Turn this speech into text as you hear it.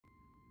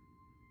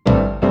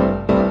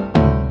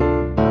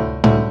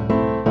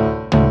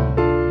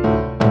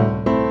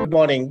Good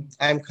morning.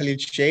 I'm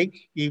Khalid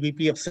Sheikh,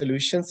 EVP of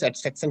Solutions at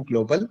Sexton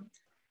Global.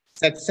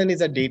 Sexton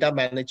is a data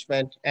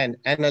management and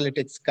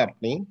analytics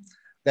company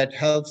that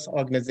helps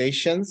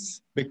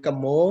organizations become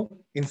more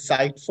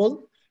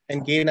insightful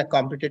and gain a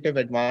competitive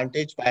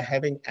advantage by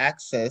having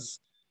access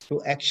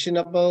to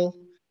actionable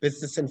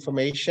business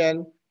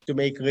information to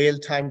make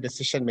real-time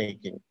decision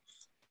making.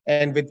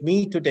 And with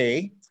me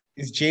today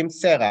is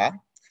James Serra,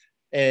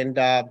 and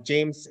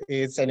James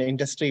is an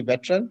industry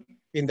veteran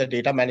in the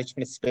data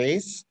management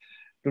space.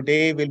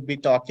 Today, we'll be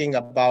talking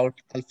about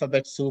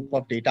alphabet soup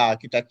of data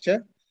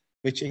architecture,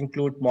 which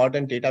include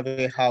modern data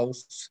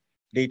warehouse,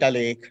 data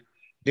lake,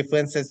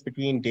 differences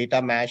between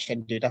data mesh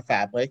and data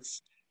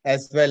fabrics,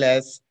 as well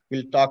as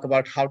we'll talk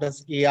about how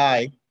does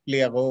AI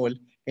play a role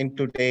in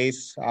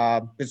today's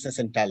business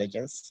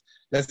intelligence.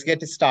 Let's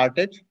get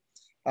started.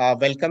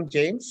 Welcome,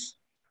 James.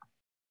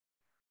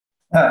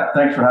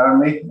 Thanks for having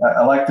me.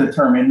 I like the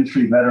term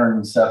industry veteran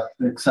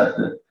except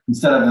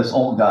instead of this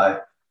old guy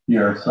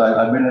here. So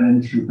I've been in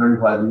industry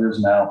 35 years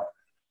now.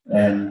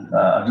 And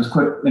just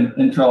quick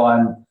intro,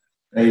 I'm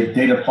a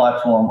data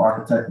platform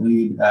architect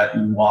lead at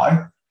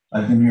EY.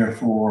 I've been here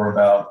for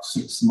about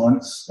 6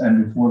 months.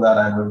 And before that,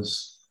 I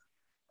was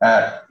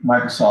at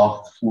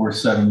Microsoft for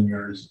 7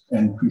 years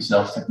in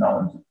pre-sales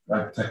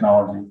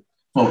technology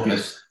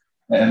focused.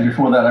 And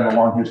before that, I have a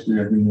long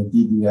history of being a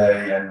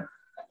DBA and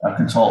a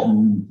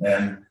consultant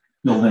and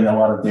building a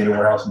lot of data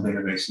warehouse and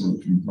database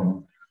solutions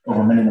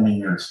over many, many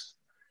years.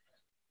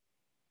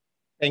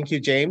 Thank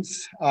you,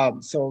 James.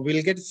 So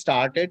we'll get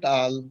started.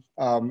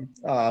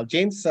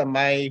 James,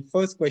 my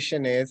first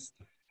question is,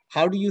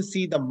 how do you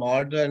see the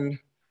modern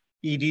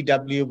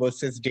EDW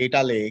versus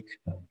data lake?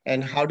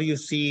 And how do you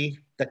see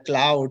the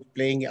cloud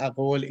playing a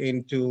role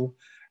into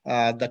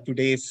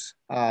today's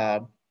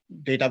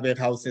data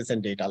warehouses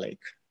and data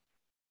lake?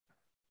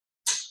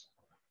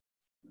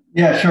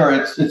 Yeah, sure.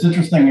 It's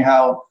interesting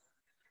how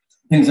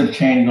things have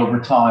changed over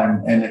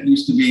time. And it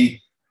used to be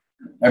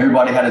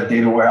everybody had a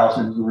data warehouse.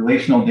 It was a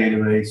relational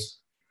database,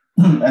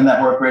 and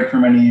that worked great for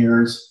many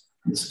years.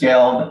 It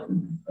scaled,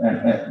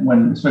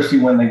 and especially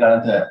when they got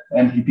into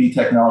MPP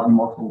technology,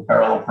 multiple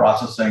parallel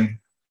processing,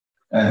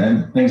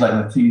 and things like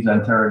Matisse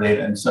and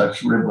Teradata and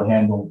such were able to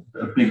handle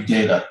big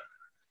data.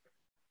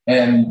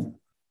 And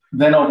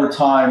then over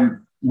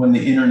time, when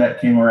the internet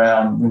came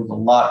around, there was a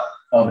lot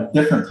of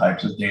different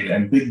types of data,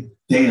 and big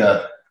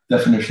data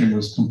definition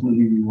was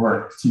completely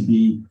reworked to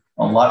be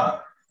a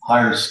lot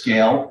higher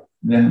scale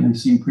than we've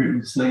seen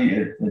previously.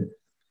 It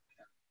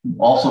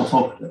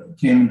also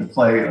came into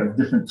play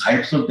different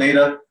types of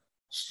data,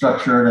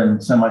 structured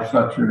and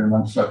semi-structured and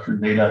unstructured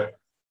data.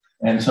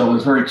 And so it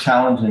was very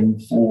challenging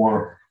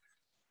for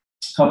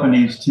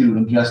companies to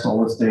ingest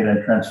all this data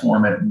and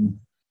transform it and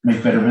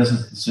make better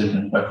business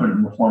decisions by putting it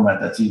in a format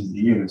that's easy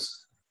to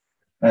use.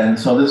 And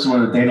so this is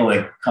where the data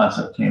lake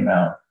concept came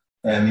out.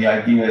 And the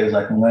idea is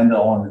I can land it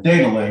all in the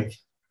data lake,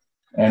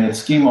 and its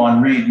schema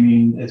on read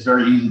means it's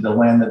very easy to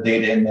land the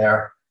data in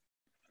there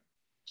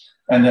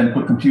and then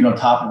put compute on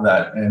top of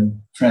that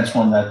and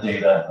transform that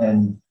data.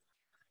 And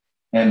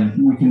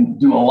we can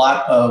do a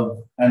lot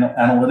of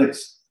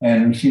analytics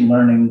and machine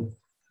learning.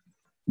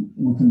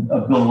 We can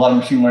build a lot of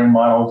machine learning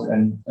models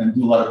and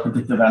do a lot of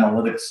predictive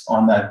analytics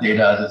on that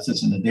data as it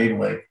sits in the data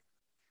lake,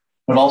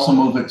 but also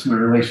move it to a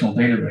relational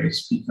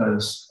database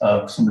because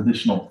of some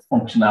additional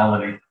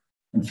functionality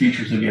and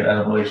features to get out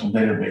of a relational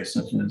database,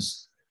 such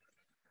as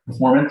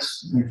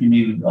performance. If you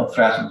need a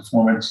faster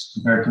performance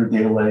compared to a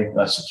data lake,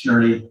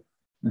 security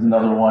is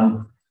another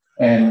one.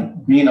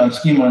 And being on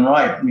schema and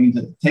write means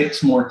it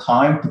takes more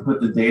time to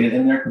put the data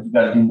in there because you've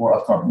got to do more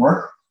upfront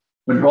work,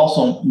 but you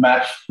also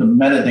match the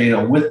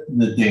metadata with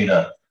the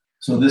data.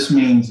 So this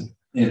means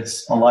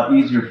it's a lot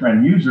easier for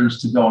end users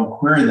to go and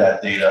query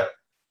that data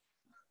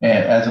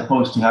as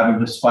opposed to having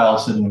this file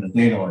sitting in the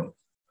data lake.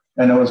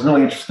 And it was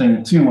really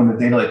interesting too when the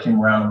data lake came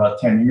around about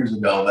 10 years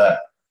ago that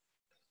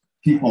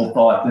people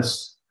thought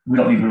we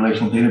don't need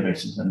relational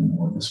databases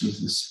anymore. This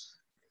was this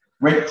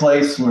great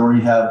place where we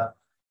have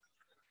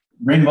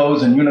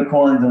rainbows and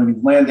unicorns and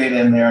we land data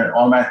in there and it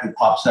automatically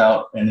pops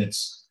out and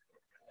it's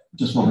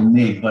just what we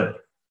need. But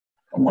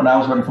when I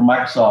was working for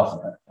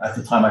Microsoft at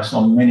the time, I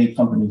saw many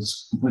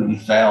companies completely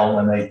fail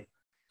when they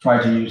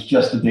tried to use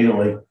just the data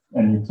lake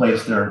and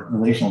replace their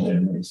relational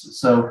databases.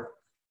 So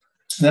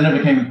then it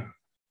became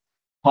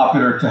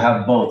popular to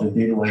have both a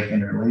data lake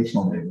and a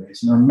relational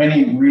database. And there are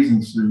many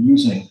reasons for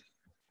using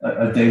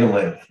a data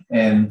lake.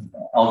 And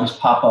I'll just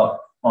pop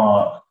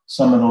up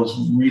some of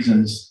those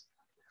reasons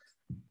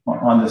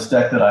on this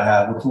deck that I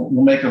have, which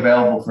we'll make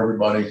available for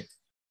everybody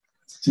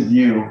to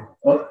view.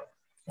 Oh,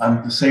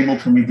 I'm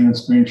disabled from me doing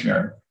screen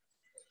sharing.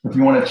 If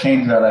you want to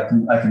change that, I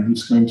can do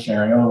screen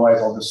sharing. Otherwise,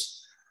 I'll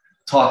just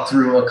talk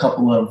through a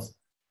couple of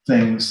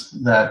things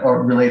that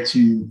relate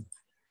to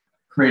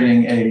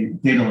creating a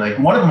data lake.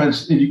 One of them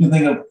is, if you can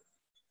think of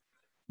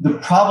the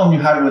problem you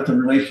had with the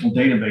relational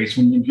database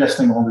when you're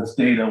ingesting all this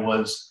data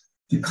was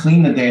to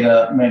clean the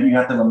data meant you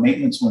have to have a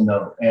maintenance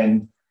window.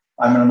 And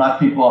I'm going to knock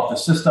people off the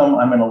system.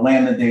 I'm going to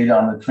land the data.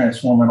 I'm going to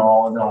transform it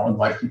all, and then I'll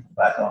invite people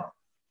back on.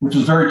 which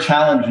was very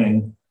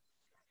challenging,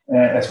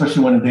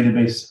 especially when a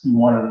database, you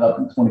wanted it up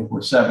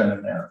 24/7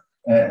 in there,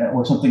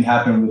 or something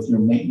happened with your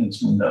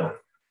maintenance window,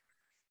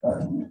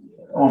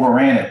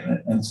 overran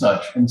it and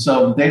such. And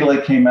so the data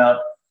lake came out.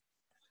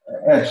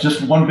 It's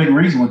just one big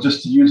reason was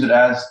just to use it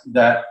as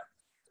that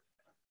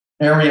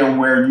area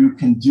where you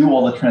can do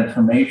all the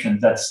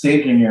transformations, that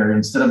staging area,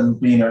 instead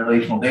of being a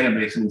relational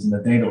database, it was in the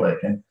data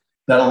lake. And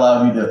that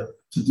allowed you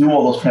to do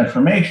all those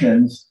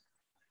transformations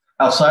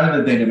outside of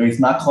the database,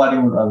 not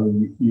colliding with other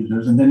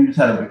users. And then you just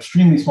had an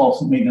extremely small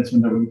maintenance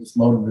window where you just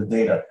loaded the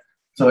data.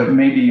 So it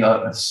may be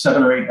a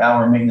 7 or 8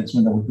 hour maintenance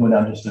window would go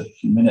down just a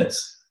few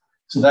minutes.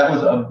 So that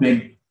was a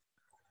big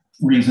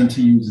reason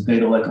to use the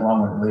data lake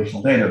along with a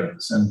relational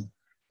database.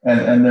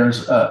 And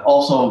there's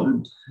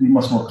also be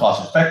much more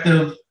cost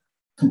effective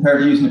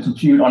compared to using the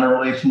compute on a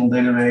relational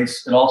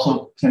database. It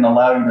also can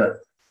allow you to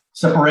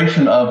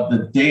separation of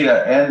the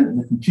data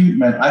and the compute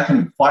meant I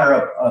can fire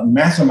up a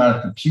massive amount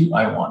of compute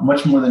I want,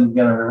 much more than you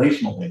get a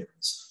relational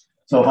database.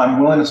 So if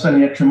I'm willing to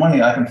spend the extra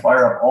money, I can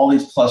fire up all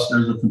these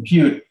clusters of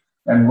compute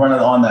and run it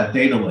on that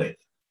data lake.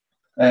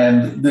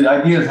 And the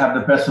idea is have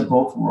the best of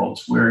both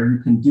worlds, where you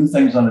can do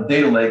things on the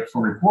data lake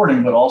for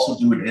reporting, but also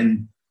do it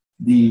in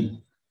the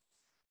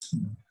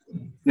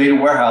data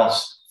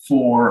warehouse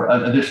for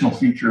additional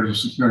features of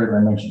security that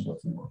I mentioned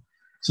before.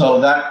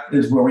 So that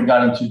is where we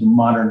got into the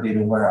modern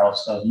data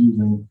warehouse of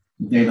using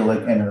the data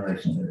lake and a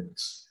relational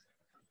database.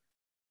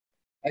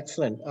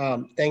 Excellent.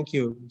 Thank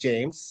you,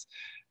 James.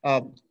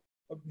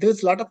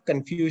 There's a lot of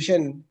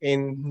confusion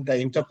in the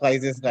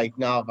enterprises right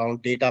now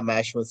around data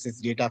mesh versus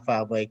data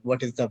fabric.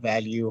 What is the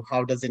value?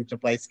 How does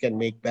enterprise can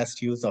make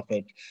best use of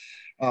it?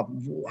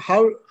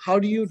 How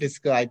do you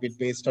describe it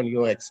based on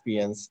your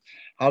experience?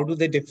 How do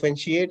they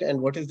differentiate, and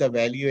what is the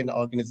value an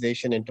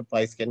organization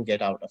enterprise can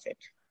get out of it?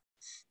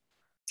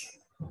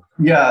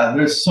 Yeah,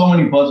 there's so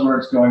many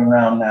buzzwords going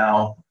around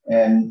now,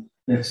 and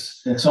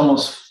it's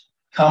almost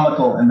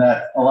comical in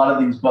that a lot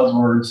of these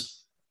buzzwords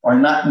are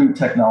not new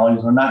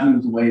technologies, or not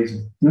new ways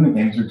of doing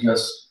things, they're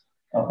just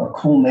a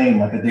cool name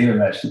like a data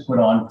mesh to put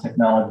on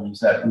technologies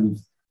that we've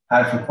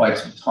had for quite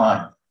some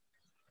time.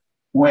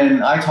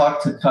 When I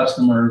talk to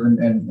customers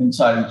and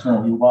inside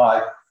internal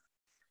UI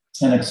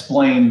and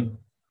explain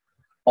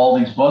all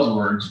these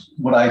buzzwords,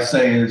 what I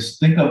say is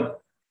think of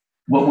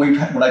what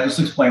I just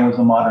explained was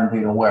a modern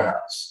data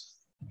warehouse.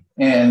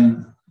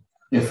 And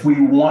if we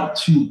want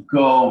to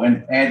go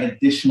and add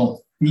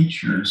additional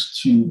features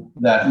to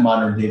that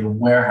modern data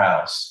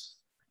warehouse,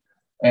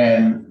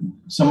 and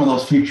some of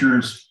those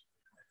features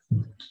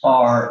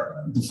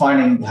are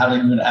defining how they're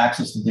going to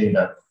access the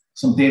data,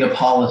 some data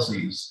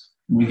policies.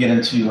 We get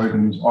into, or you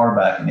can use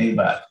RBAC and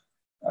ABAC.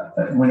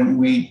 When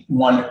we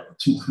want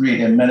to create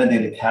a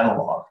metadata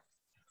catalog,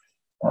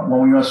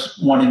 when we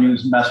want to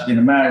use master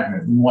data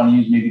management, we want to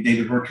use maybe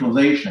data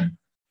virtualization.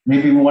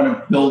 Maybe we want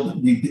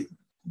to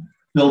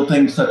build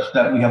things such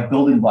that we have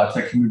building blocks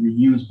that can be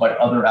reused by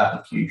other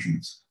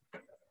applications.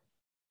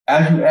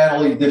 As you add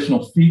all the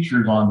additional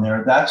features on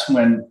there, that's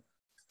when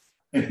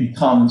it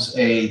becomes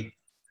a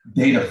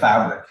data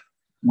fabric,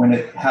 when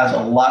it has a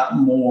lot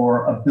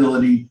more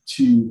ability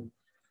to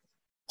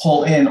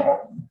pull in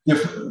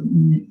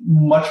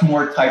much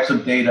more types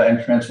of data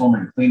and transform it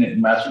and clean it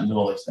and master and do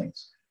all these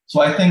things.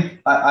 So I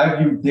think I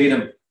view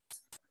data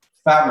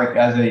fabric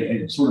as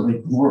a sort of a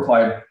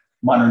glorified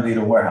modern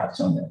data warehouse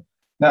on there.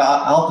 Now,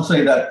 I'll have to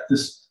say that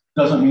this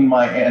doesn't mean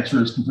my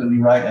answer is completely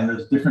right, and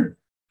there's different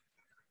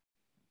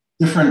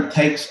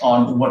takes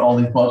on what all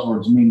these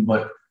buzzwords mean,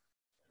 but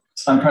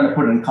I'm trying to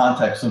put it in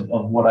context of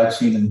what I've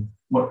seen and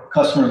what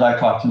customers I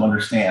talk to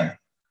understand.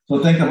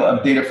 So think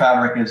of data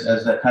fabric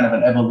as that kind of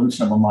an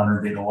evolution of a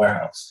modern data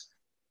warehouse.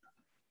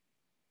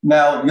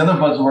 Now, the other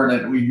buzzword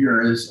that we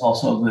hear is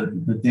also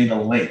the data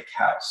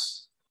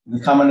lakehouse, the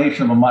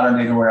combination of a modern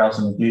data warehouse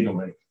and a data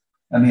lake.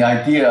 And the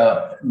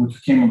idea,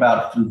 which came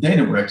about through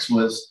Databricks,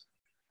 was,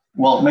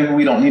 well, maybe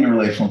we don't need a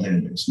relational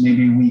database.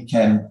 Maybe we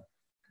can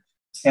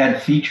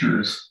add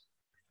features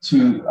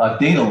to a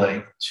data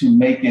lake to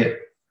make it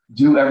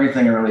do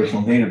everything a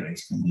relational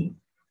database can do.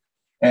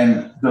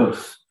 And the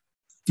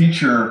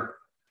feature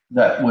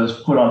that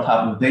was put on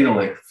top of the data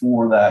lake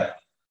for that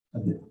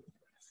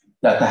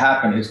to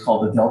happen is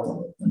called the Delta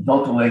Lake. And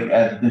Delta Lake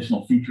adds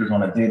additional features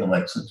on a data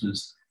lake, such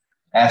as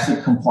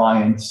ACID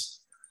compliance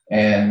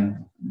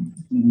and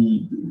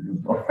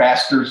a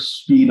faster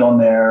speed on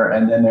there.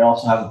 And then they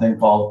also have a thing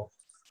called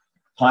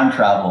time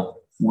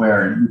travel,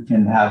 where you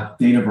can have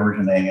data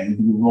versioning and you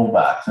can do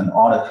rollbacks and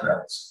audit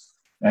trails.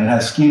 And it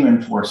has schema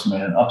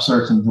enforcement and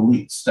upserts and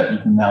deletes that you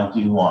can now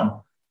do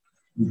on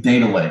the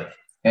data lake.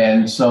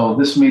 And so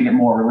this made it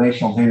more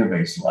relational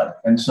database-like.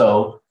 And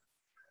so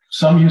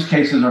some use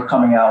cases are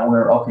coming out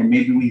where, okay,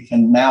 maybe we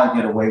can now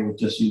get away with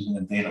just using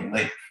a data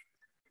lake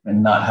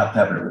and not have to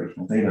have a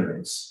relational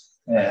database.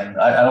 And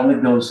I don't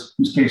think those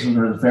use cases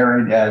are as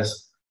varied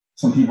as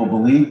some people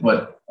believe,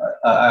 but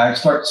I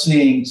start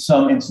seeing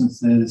some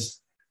instances,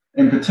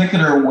 in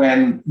particular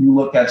when you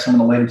look at some of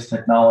the latest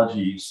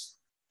technologies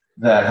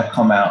that have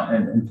come out.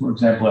 And for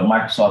example, at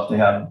Microsoft, they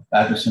have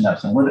Azure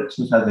Synapse Analytics,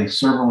 which has a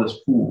serverless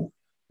pool,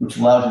 which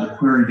allows you to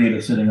query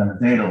data sitting on a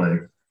data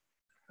lake.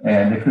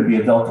 And it could be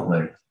a Delta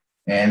lake.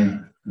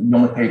 And you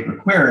only pay per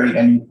query,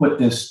 and you put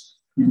this,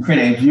 you can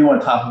create a view on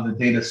top of the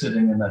data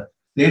sitting in the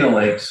data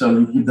lake. So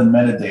you give them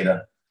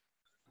metadata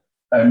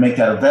and make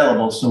that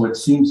available. So it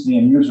seems to the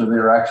end user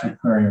they're actually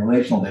querying a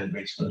relational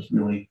database, so it's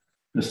really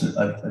just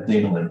a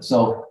data lake.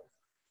 So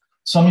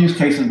some use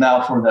cases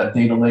now for that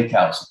data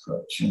lakehouse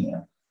approach in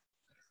there.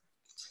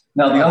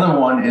 Now, the other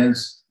one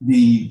is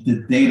the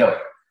data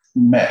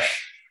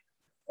mesh.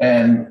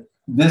 And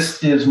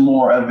this is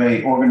more of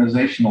a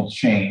organizational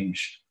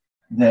change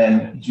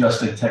than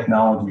just a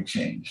technology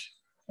change.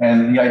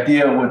 And the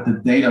idea with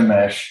the data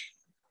mesh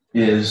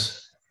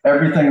is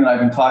everything that I've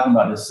been talking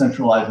about is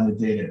centralizing the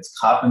data. It's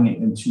copying it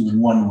into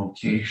one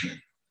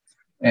location.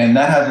 And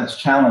that has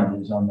its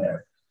challenges on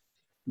there.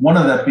 One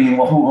of that being,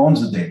 well, who owns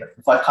the data?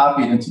 If I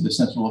copy it into the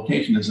central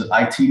location, is it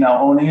IT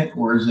now owning it,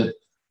 or is it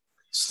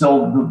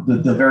still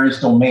the various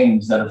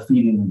domains that are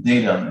feeding the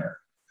data in there?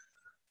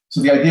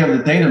 So the idea of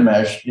the data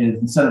mesh is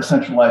instead of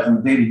centralizing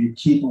the data, you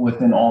keep it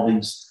within all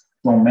these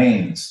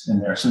domains in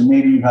there. So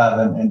maybe you have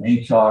an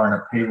HR and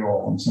a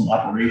payroll and some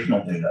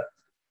operational data.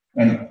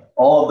 And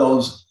all of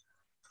those,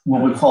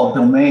 what we call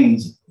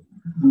domains,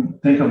 we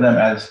think of them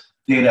as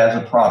data as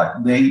a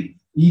product. They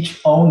each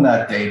own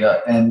that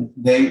data, and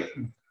they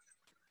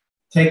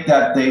take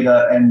that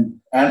data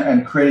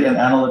and create an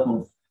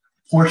analytical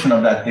portion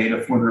of that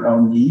data for their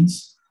own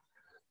needs.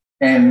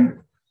 And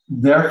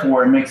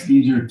therefore, it makes it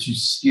easier to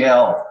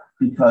scale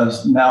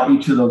because now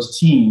each of those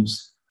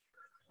teams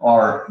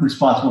are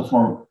responsible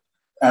for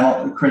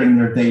creating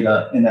their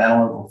data in an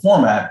analytical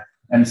format,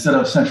 and instead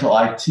of central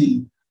IT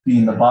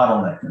being the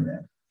bottleneck in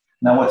there.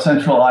 Now, what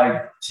central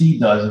IT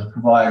does is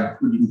provide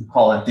what you can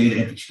call a data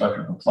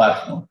infrastructure or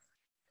platform.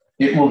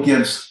 It will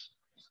give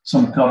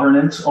some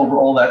governance over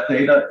all that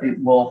data.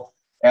 It will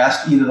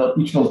ask each of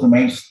those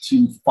domains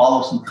to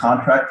follow some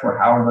contract for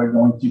how are they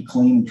going to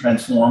clean and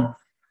transform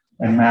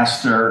and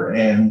master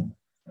and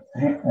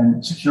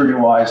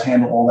security-wise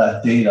handle all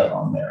that data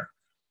on there.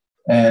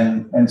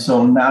 And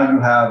so now you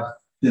have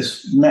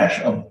this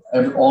mesh of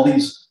all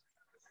these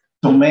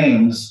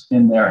domains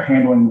in there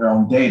handling their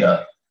own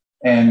data.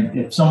 And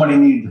if somebody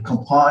needed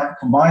to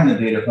combine the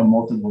data from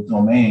multiple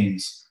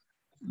domains,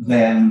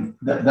 then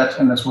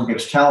that's where it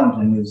gets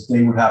challenging, is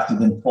they would have to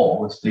then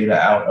pull this data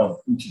out of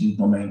each of these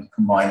domains,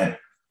 combine it,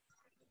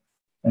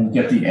 and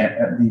get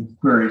the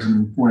queries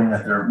and reporting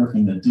that they're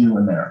looking to do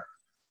in there.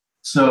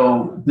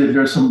 So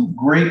there's some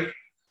great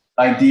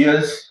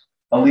ideas,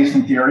 at least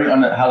in theory,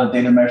 on how the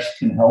data mesh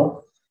can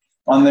help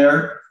on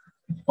there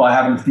by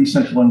having a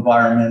decentral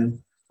environment,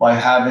 by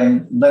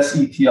having less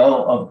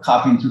ETL of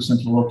copying to a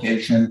central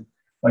location,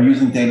 by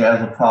using data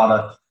as a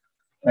product.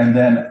 And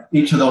then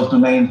each of those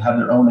domains have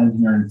their own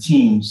engineering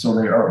teams, so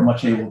they are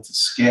much able to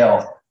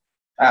scale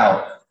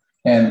out.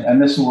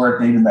 And this is where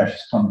data mesh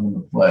comes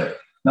into play.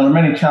 Now, there are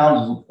many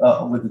challenges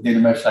with the data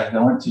mesh I can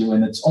go into,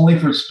 and it's only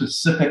for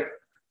specific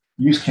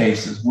use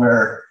cases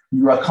where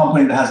you're a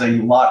company that has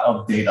a lot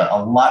of data,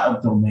 a lot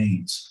of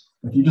domains.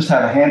 If you just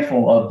have a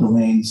handful of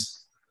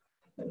domains,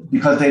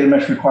 because data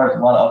mesh requires a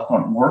lot of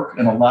upfront work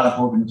and a lot of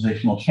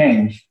organizational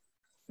change,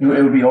 it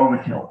would be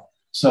overkill.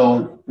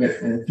 So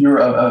if you're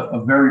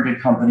a very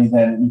big company,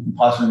 then you can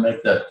possibly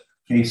make the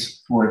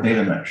case for a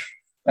data mesh.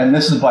 And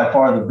this is by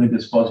far the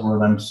biggest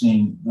buzzword I'm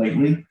seeing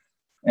lately.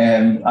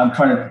 And I'm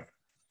trying to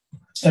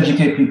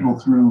educate people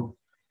through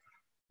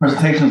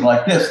presentations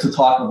like this to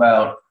talk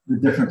about the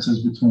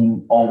differences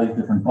between all these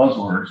different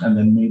buzzwords. And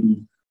then maybe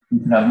you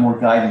can have more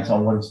guidance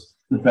on what is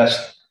the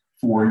best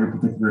for your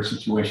particular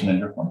situation in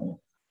your company.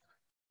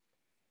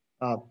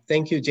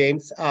 Thank you,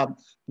 James.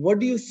 What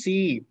do you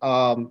see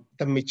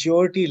the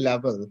maturity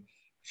level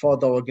for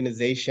the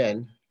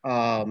organization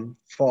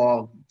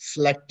for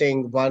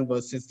selecting one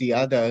versus the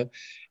other?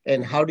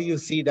 And how do you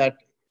see that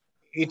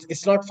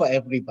it's not for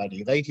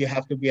everybody, right? You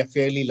have to be a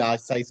fairly large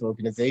size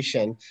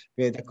organization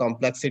where the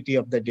complexity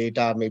of the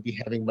data, maybe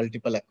having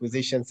multiple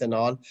acquisitions and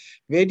all.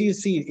 Where do you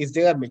see, is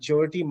there a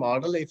maturity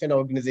model if an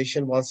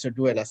organization wants to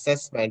do an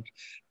assessment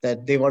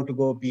that they want to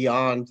go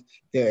beyond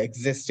their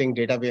existing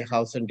data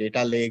warehouse and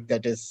data lake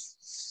that is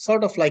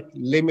sort of like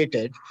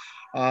limited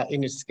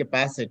in its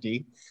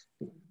capacity?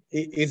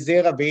 Is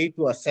there a way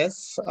to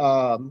assess,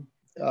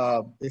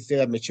 is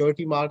there a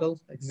maturity model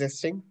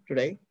existing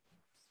today?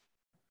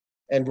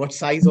 And what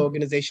size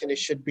organization it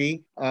should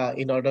be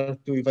in order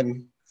to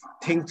even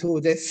think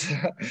through this,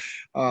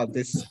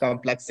 this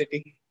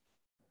complexity?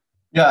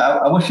 Yeah,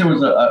 I wish there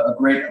was a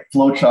great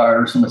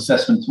flowchart or some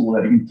assessment tool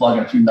that you can plug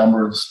in a few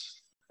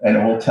numbers and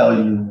it will tell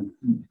you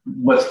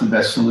what's the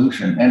best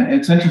solution. And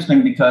it's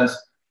interesting because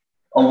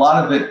a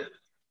lot of it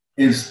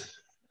is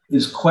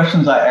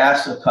questions I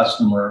ask a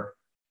customer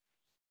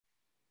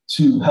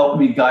to help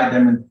me guide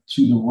them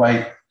into the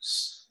right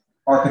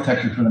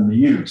architecture for them to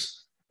use.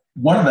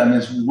 One of them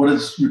is, what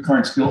is your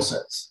current skill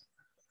sets?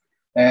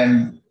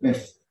 And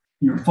if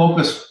you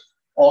focus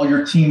all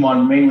your team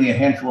on mainly a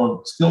handful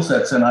of skill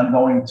sets, and I'm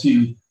going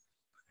to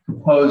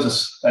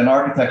propose an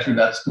architecture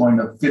that's going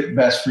to fit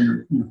best for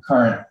your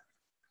current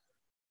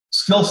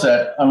skill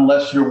set,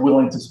 unless you're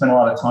willing to spend a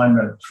lot of time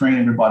to train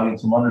everybody in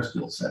some other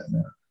skill set in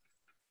there.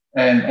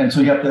 And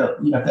so you have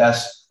to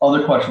ask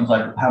other questions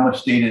like how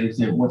much data is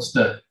there? What's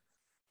the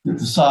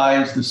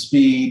size, the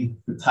speed,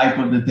 the type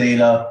of the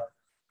data?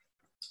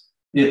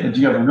 Do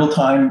you have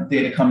real-time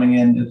data coming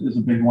in? Is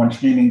a big one.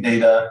 Streaming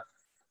data.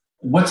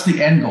 What's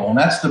the end goal? And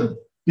that's the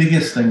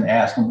biggest thing to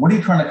ask them. What are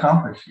you trying to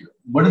accomplish here?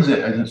 What is it?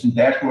 Is it some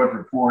dashboard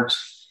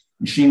reports,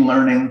 machine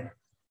learning?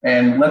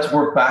 And let's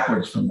work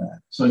backwards from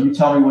that. So you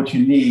tell me what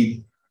you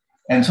need.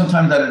 And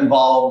sometimes that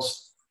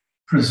involves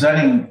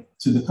presenting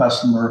to the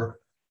customer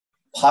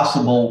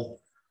possible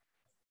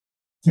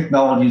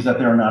technologies that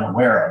they're not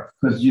aware of,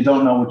 because you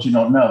don't know what you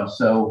don't know.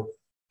 So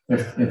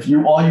if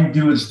you all you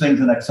do is things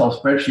in Excel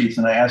spreadsheets,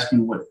 and I ask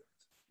you what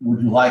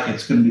would you like,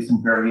 it's going to be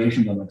some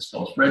variations on the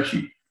Excel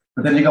spreadsheet.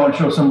 But then you go and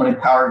show somebody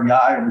Power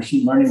BI or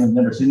machine learning they've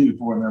never seen it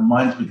before, and their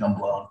minds become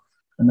blown.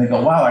 And they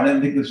go, wow, I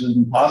didn't think this was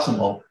even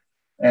possible.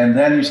 And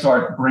then you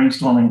start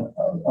brainstorming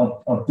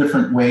of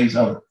different ways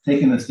of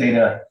taking this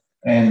data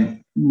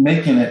and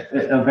making it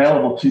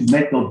available to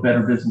make those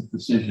better business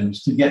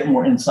decisions, to get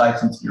more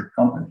insights into your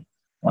company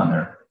on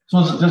there.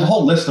 So there's a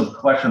whole list of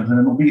questions, and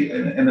it'll be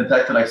in the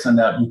deck that I send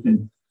out. You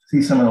can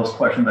see some of those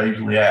questions I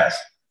usually ask.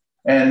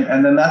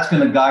 And then that's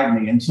going to guide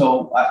me. And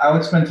so I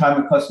would spend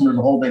time with customers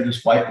the whole day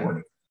just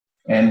whiteboarding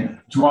and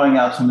drawing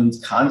out some of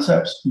these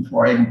concepts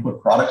before I even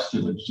put products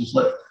to it. It's just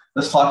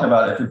let's talk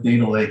about if a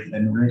data lake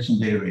and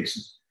relational database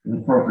is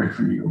appropriate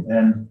for you,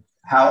 and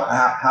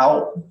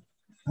how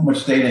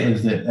much data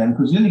is it? And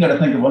because then you got to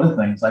think of other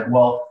things like,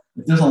 well,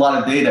 if there's a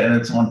lot of data and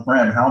it's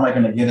on-prem, how am I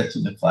going to get it to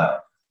the cloud?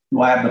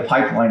 Do I have the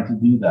pipeline to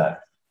do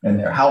that in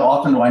there? How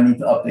often do I need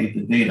to update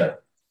the data?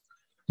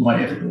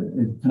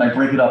 Can I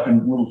break it up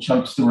in little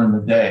chunks during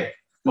the day?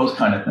 Those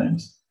kind of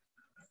things.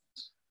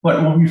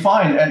 But what we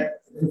find, and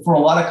for a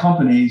lot of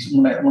companies,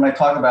 when I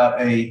talk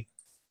about a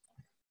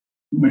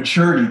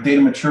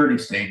data maturity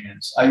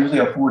stages, I usually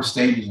have 4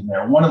 stages in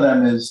there. One of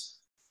them is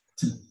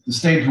the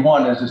stage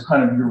 1 is just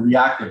kind of your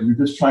reactive. You're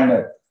just trying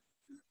to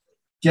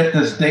get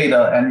this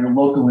data and you're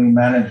locally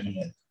managing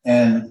it.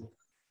 And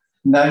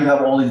now you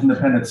have all these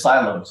independent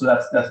silos. So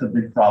that's the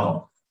big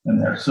problem in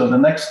there. So the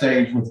next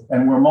stage,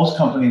 and where most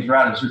companies are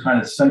at, is you're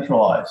trying to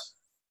centralize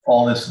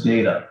all this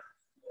data,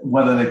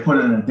 whether they put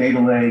it in a data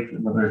lake,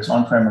 whether it's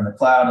on-prem in the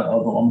cloud,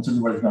 although almost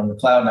everybody's going to the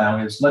cloud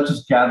now, is let's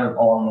just gather it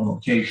all in a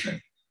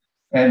location.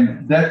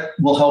 And that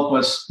will help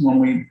us when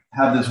we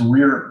have this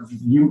rear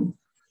view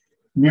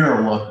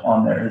mirror look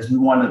on there, is we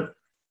want to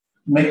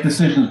make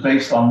decisions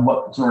based on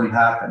what's already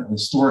happened,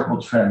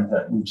 historical trends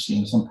that we've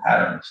seen, some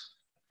patterns.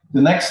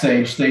 The next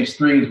stage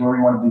 3, is where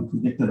we want to do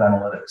predictive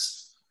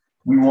analytics.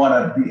 We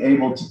want to be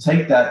able to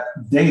take that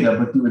data,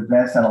 but do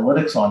advanced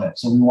analytics on it.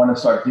 So we want to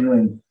start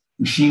doing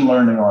machine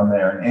learning on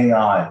there and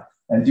AI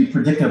and do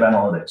predictive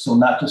analytics. So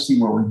not just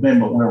see where we've been,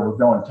 but where we're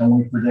going. Can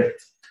we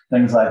predict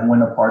things like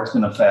when a part's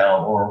going to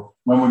fail or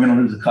when we're going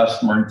to lose a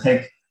customer, and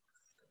take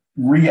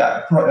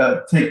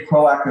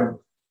proactive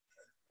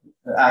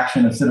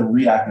action instead of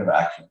reactive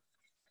action?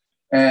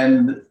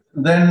 And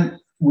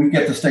then we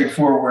get to stage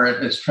 4, where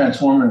it's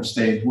transformative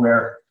stage,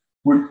 where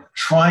we're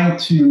trying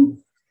to,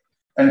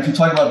 and if you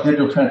talk about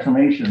digital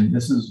transformation,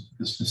 this is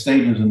the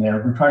stages in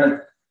there. We're trying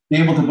to be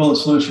able to build a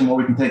solution where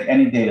we can take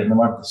any data, no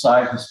matter the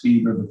size, the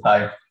speed, or the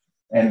type,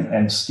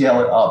 and scale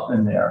it up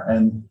in there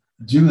and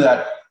do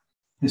that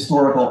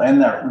historical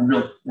and that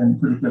real and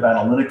predictive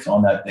analytics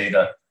on that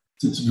data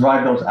to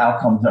drive those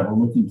outcomes that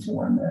we're looking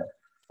for in there.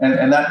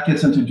 And that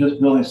gets into just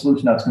building a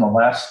solution that's going to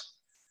last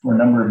for a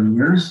number of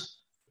years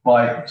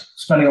by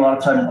spending a lot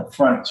of time up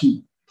front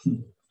to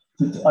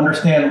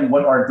understand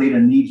what our data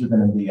needs are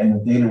going to be and the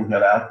data we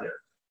have out there.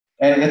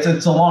 And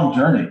it's a long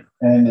journey,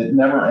 and it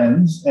never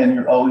ends, and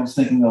you're always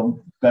thinking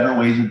of better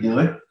ways to do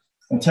it.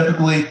 And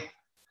typically,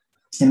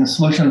 in the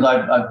solutions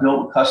I've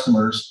built with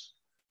customers,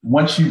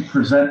 once you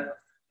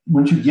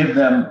give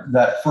them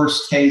that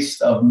first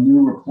taste of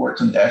new reports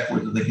and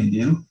dashboards that they can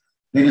do,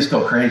 they just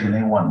go crazy and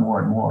they want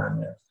more and more in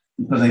there,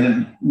 because they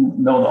didn't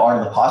know the art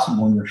of the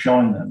possible when you're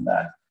showing them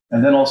that.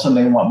 And then all of a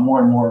sudden they want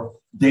more and more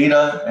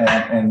data,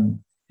 and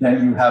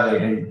then you have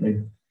a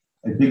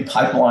big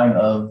pipeline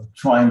of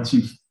trying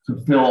to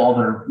fulfill all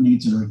their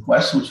needs and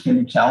requests, which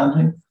can be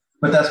challenging.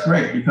 But that's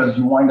great, because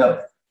you wind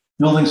up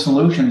building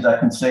solutions that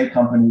can save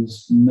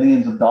companies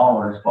millions of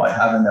dollars by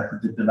having that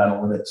predictive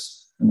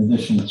analytics in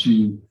addition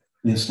to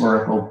the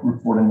historical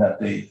reporting that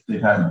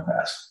they've had in the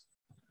past.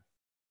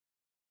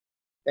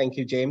 Thank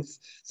you, James.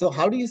 So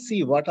how do you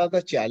see, what are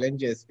the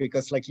challenges?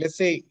 Because let's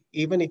say,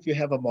 even if you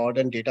have a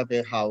modern data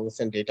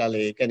warehouse and data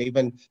lake, and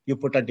even you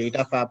put a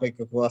data fabric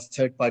across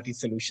third-party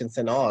solutions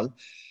and all,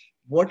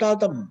 what are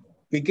the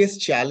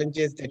biggest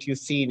challenges that you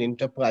see in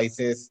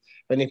enterprises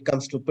when it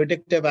comes to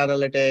predictive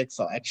analytics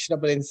or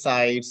actionable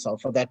insights, or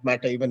for that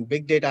matter, even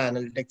big data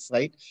analytics,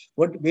 right?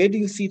 Where do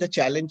you see the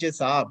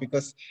challenges are?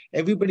 Because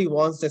everybody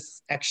wants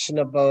this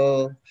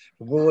actionable,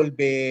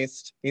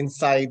 role-based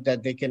insight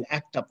that they can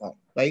act upon,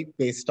 right?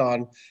 Based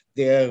on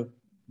their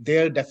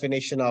their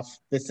definition of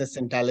business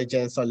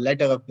intelligence or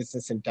letter of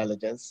business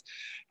intelligence.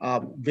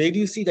 Where do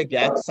you see the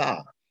gaps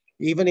are?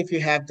 Even if you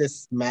have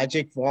this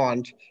magic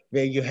wand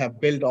where you have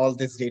built all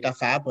these data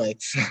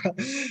fabrics,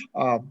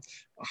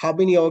 how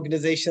many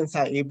organizations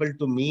are able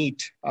to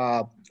meet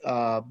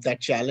that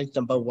challenge?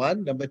 Number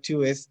one. Number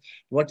two is,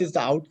 what is the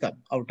outcome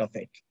out of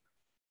it?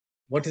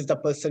 What is the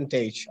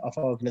percentage of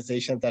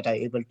organizations that are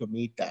able to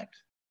meet that?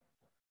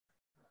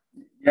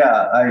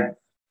 Yeah,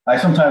 I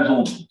sometimes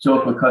will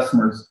joke with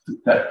customers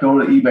that go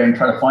to eBay and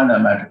try to find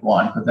that magic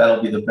wand, because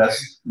that'll be the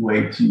best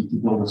way to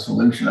build a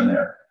solution in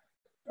there.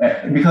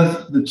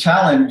 Because the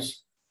challenge,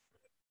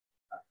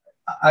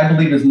 I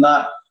believe, is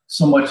not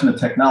so much in the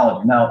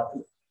technology. Now,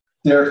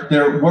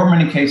 there were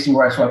many cases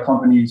where I saw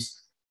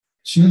companies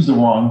choose the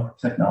wrong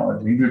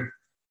technology.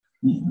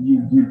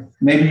 You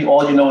maybe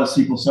all you know is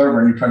SQL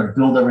Server, and you try to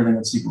build everything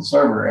in SQL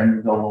Server, and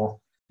you go,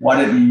 well, why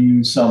didn't you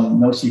use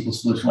some NoSQL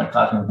solution like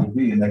Cosmic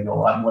DB? And they go,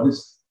 what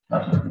is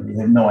Cosmic DB?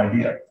 They have no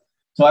idea.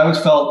 So I always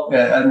felt,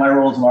 my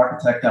role as an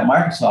architect at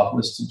Microsoft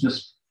was to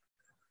just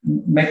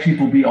make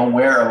people be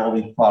aware of all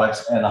these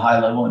products at a high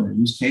level in their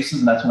use cases.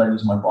 And that's what I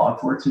use my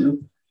blog for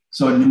too.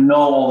 So you know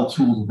all the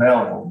tools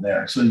available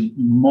there. So you're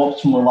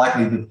much more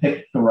likely to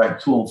pick the right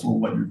tool for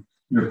what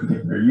your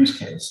particular use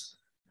case.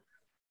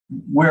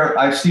 Where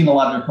I've seen a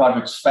lot of their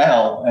projects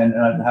fail, and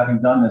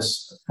having done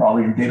this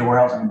probably in data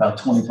warehousing about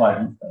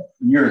 25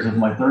 years of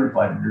my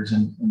 35 years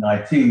in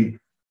IT, it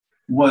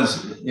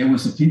was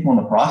the people in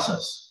the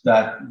process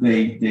that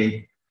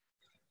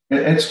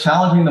it's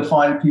challenging to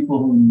find people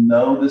who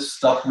know this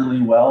stuff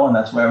really well, and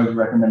that's why I always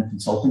recommend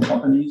consulting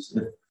companies.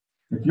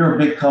 If you're a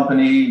big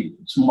company,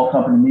 small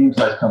company,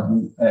 medium-sized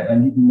company,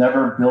 and you've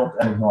never built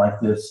anything like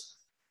this,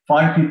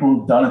 find people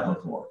who've done it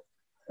before,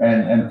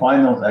 and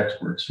find those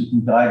experts who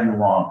can guide you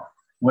along.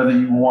 Whether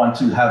you want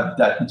to have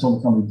that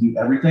consulting company do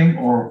everything,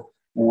 or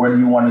whether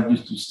you want to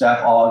just do staff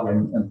aug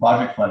and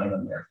project planning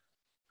in there,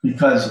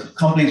 because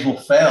companies will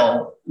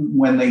fail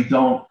when they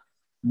don't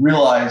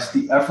realize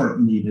the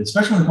effort needed,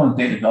 especially when it comes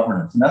to data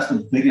governance. And that's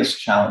the biggest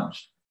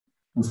challenge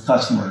with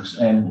customers.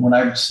 And when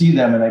I see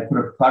them and they put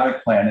a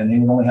project plan and they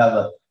would only have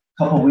a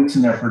couple of weeks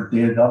in there for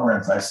data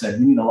governance, I said,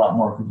 you need a lot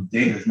more, because the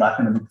data is not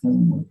going to be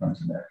clean when it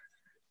comes in there.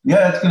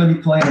 Yeah, it's going to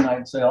be clean. And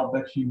I'd say, I'll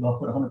bet you I'll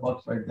put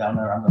 $100 right down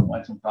there. I'm going to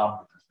find some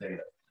problem with this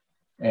data.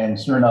 And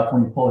sure enough,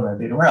 when you pull in that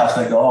data warehouse,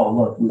 they go, oh,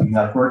 look, we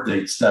have birth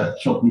dates that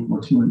show people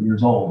are 200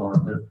 years old,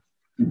 or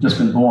they've just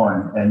been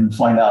born. And you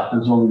find out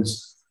there's all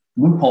these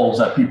loopholes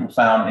that people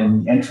found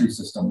in the entry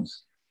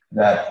systems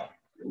that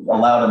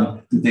allow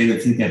them the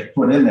data to get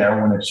put in there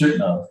when it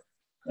shouldn't have.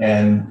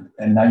 And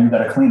now you've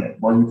got to clean it.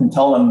 Well, you can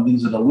tell them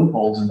these are the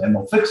loopholes and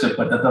they'll fix it,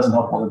 but that doesn't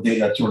help all the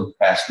data that's sort of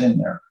passed in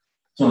there.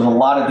 So there's a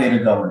lot of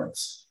data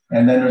governance.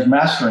 And then there's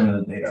mastering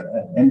of the data,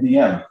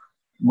 MDM,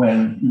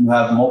 when you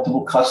have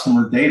multiple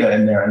customer data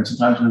in there, and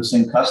sometimes they're the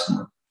same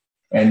customer,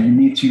 and you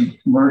need to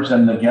merge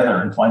them together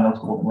and find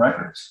those golden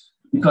records.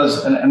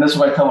 Because, and this is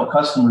what I tell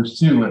customers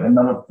too,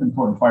 another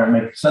important part to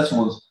make it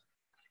successful is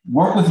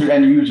work with your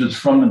end users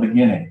from the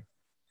beginning.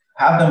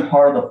 Have them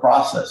part of the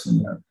process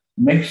in there.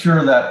 Make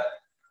sure that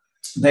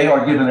they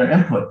are giving their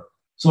input.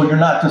 So you're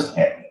not just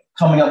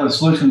coming up with a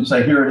solution and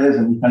say, here it is,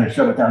 and you kind of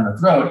shove it down their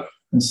throat.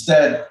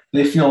 Instead,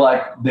 they feel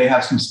like they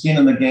have some skin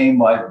in the game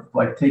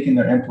by taking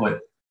their input.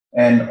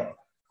 And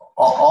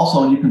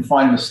also, you can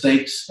find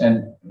mistakes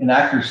and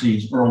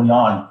inaccuracies early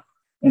on.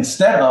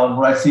 Instead of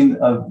what I've seen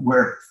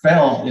where it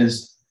fails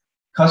is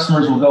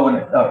customers will go and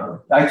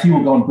IT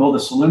will go and build a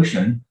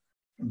solution,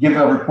 give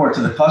a report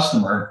to the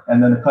customer,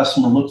 and then the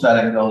customer looks at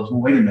it and goes,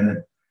 well, wait a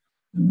minute,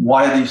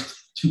 why are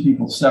these two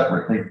people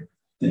separate?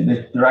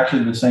 They're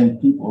actually the same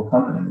people or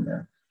company in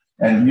there,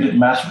 and you didn't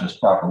master this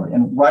properly.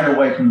 And right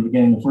away from the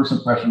beginning, the first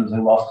impression is they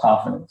lost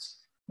confidence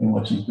in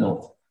what you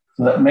built.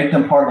 So that make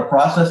them part of the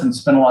process and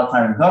spend a lot of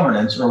time in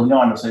governance early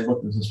on to say,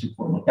 look, does this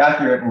report look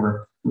accurate?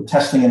 We're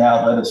testing it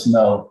out, let us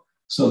know.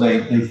 So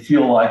they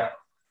feel like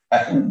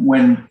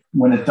when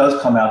it does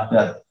come out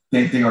that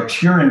they are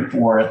cheering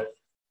for it,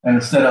 and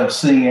instead of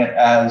seeing it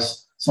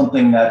as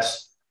something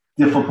that's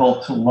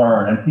difficult to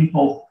learn. And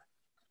people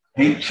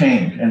hate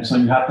change. And so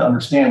you have to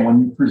understand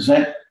when you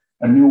present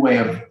a new way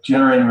of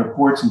generating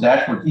reports and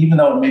dashboards, even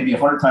though it may be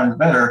 100 times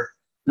better,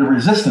 they're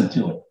resistant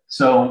to it.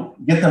 So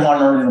get them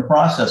on early in the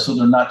process so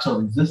they're not so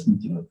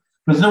resistant to it.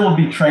 Because there will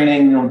be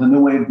training, the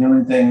new way of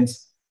doing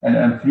things,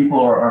 and people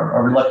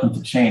are reluctant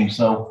to change.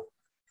 So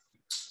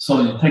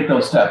you take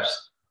those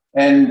steps.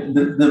 And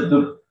it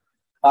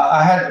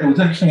was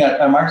interesting at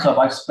Microsoft,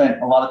 I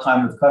spent a lot of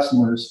time with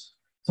customers,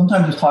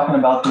 sometimes just talking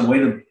about the way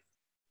to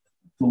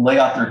lay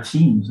out their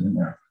teams in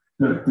there,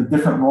 the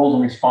different roles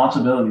and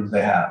responsibilities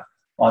they have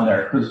on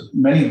there, because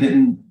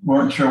many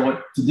weren't sure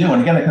what to do.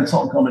 And again, a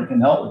consultant company can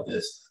help with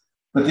this.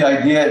 But the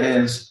idea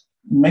is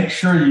make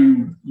sure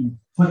you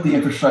put the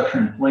infrastructure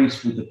in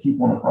place with the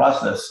people in the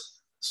process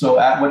so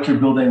at what you're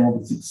building will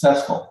be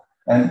successful.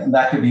 And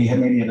that could be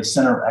maybe at a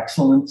center of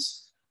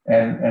excellence,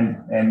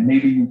 and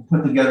maybe you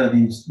put together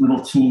these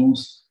little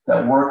teams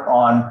that work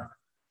on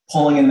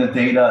pulling in the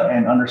data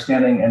and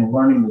understanding and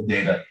learning the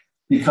data.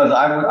 because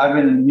I've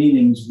been in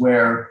meetings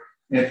where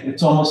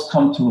it's almost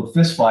come to a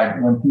fist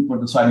fight when people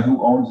are deciding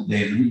who owns the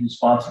data, who's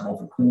responsible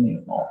for cleaning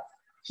it all.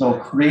 So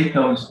create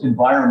those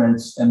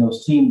environments and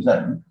those teams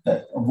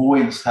that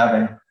avoids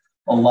having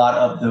a lot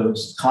of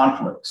those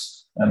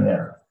conflicts in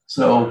there.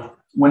 So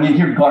when you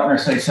hear Gartner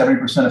say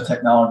 70% of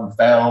technology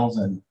fails,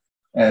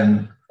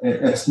 and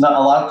it's not, a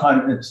lot of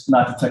times it's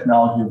not the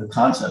technology or the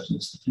concepts,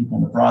 it's the people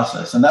in the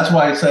process. And that's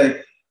why I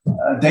say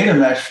data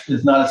mesh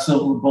is not a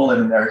silver bullet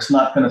in there. It's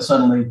not going to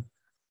suddenly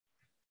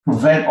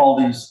prevent all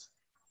these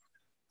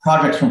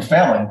projects from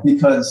failing,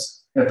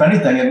 because if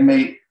anything, it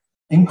may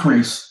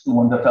increase the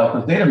ones that fail,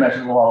 because data mesh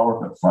is a lot of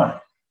work up front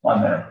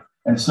on there.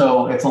 And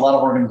so it's a lot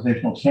of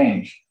organizational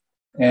change.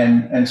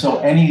 And so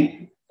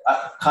any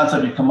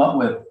concept you come up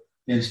with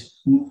is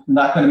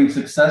not going to be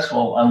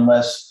successful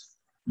unless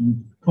you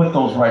put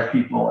those right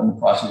people and the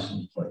processes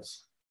in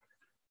place.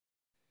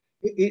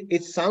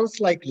 It sounds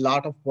like a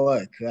lot of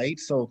work, right?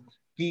 So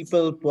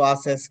people,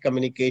 process,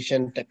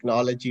 communication,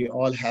 technology,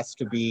 all has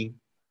to be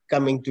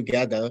coming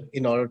together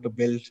in order to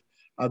build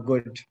a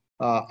good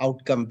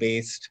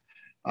outcome-based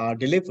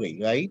delivery,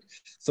 right?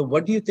 So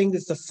what do you think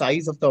is the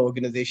size of the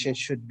organization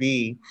should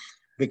be?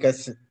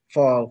 Because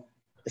for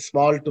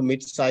small to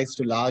mid-sized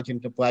to large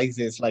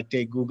enterprises, like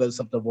take Googles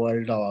of the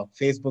world or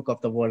Facebook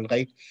of the world,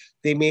 right?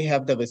 They may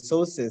have the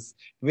resources.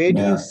 Where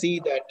do you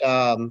see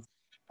that,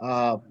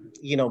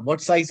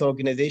 what size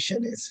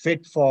organization is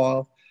fit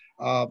for,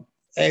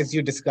 as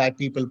you describe,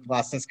 people,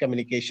 process,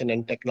 communication,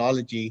 and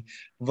technology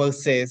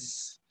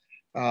versus,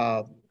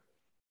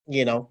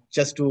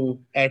 just to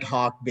ad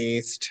hoc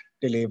based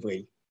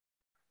delivery?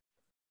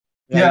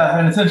 Right? Yeah,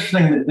 and it's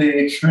interesting that the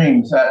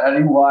extremes at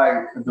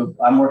EY,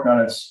 I'm working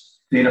on its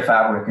data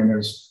fabric, and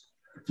there's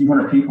a few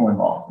hundred people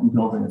involved in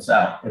building this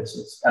out.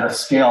 It's at a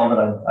scale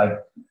that I've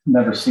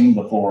never seen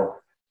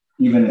before,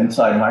 even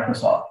inside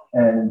Microsoft.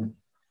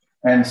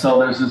 And so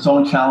there's its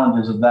own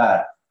challenges of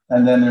that.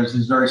 And then there's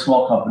these very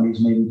small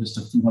companies, maybe just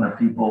a few hundred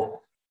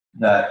people,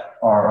 that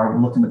are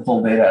looking to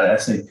pull data out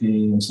of SAP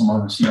and some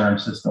other CRM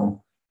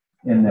system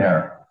in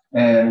there.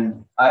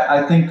 And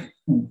I think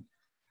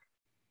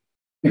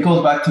it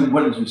goes back to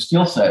what is your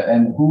skill set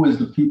and who is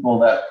the people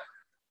that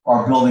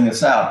are building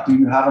this out. Do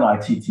you have an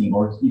IT team,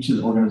 or is each of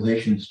the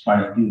organizations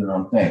trying to do their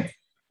own thing?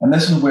 And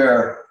this is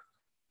where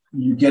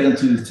you get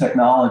into the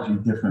technology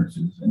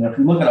differences. And if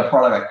you look at a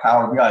product like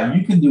Power BI,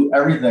 you can do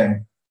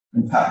everything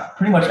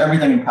pretty much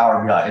everything in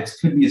Power BI. It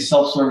could be a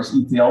self-service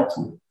ETL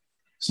tool.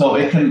 So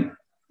it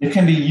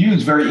can be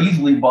used very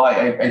easily by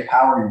a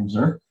power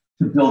user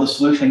to build a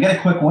solution and get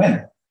a quick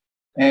win.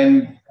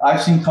 And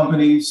I've seen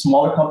companies,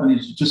 smaller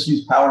companies, just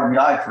use Power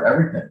BI for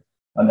everything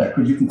on there,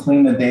 because you can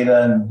clean the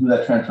data and do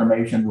that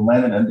transformation, to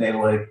land it in data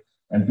lake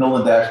and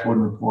build a dashboard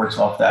and reports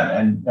off that.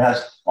 And it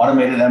has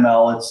automated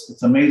ML.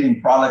 It's an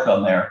amazing product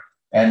on there.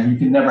 And you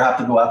can never have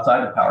to go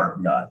outside of Power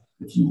BI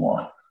if you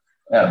want.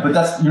 But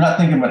you're not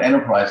thinking about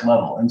enterprise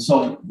level. And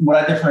so what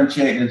I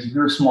differentiate is, if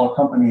you're a small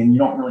company and you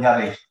don't really have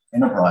an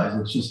enterprise,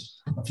 it's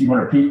just a few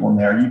hundred people in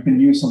there, you can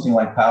use something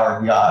like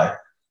Power BI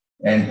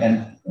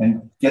and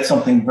get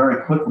something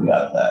very quickly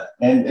out of that.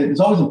 And it's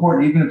always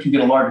important, even if you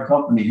get a larger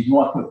company, you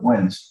want quick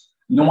wins.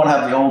 You don't want to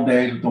have the old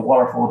days with the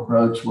waterfall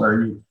approach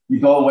where you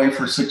go away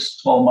for 6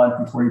 to 12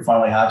 months before you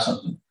finally have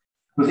something.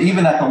 Because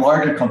even at the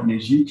larger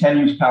companies, you can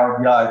use Power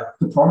BI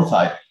to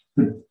prototype,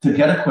 to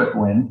get a quick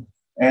win.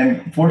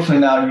 And fortunately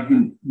now you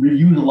can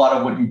reuse a lot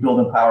of what you build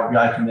in Power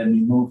BI can then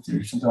be moved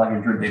to something like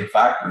Azure Data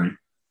Factory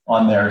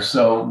on there.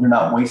 So you're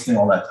not wasting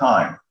all that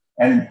time.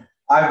 And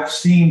I've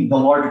seen the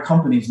larger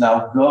companies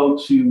now go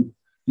to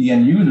the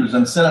end users,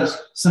 instead of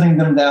sitting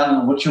them down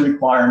and what's your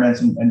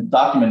requirements and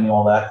documenting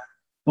all that,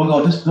 they'll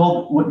go, just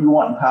build what you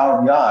want in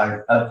Power BI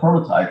as a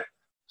prototype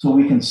so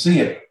we can see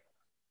it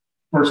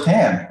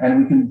firsthand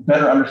and we can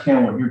better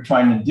understand what you're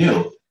trying to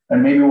do.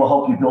 And maybe we'll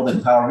help you build it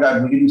in Power BI.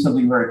 We can do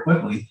something very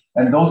quickly.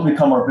 And those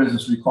become our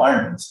business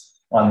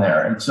requirements on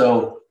there. And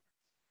so,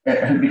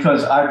 and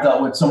because I've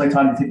dealt with so many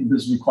times, you take the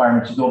business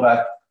requirements, you go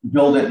back,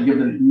 build it, you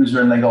give it to the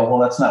user, and they go, well,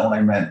 that's not what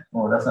I meant,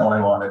 or that's not what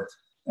I wanted.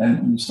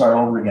 And you start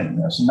over again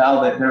there. So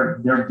now that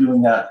they're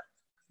doing that,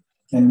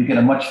 and you get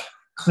a much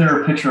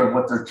clearer picture of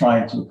what they're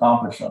trying to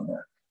accomplish on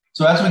there.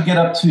 So as we get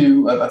up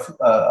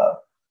to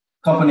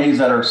companies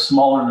that are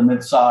smaller than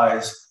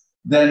mid-size,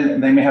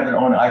 then they may have their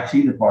own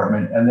IT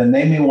department, and then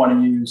they may want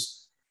to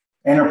use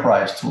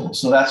enterprise tools.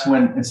 So that's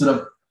when, instead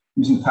of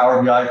using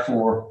Power BI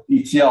for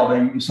ETL, they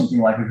use something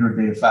like Azure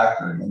Data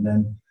Factory. And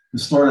then to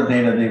store the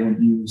data, they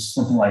would use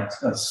something like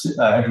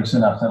Azure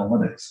Synapse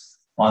Analytics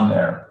on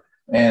there.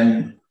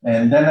 And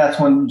then that's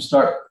when you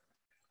start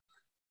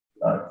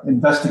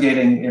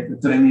investigating if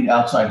they need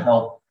outside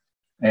help.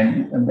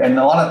 And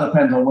a lot of it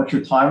depends on what's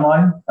your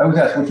timeline. I always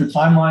ask, what's your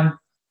timeline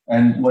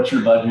and what's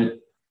your budget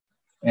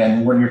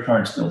and what are your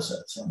current skill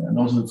sets? And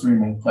those are the three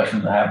main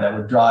questions I have that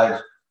would drive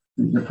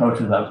the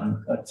approaches I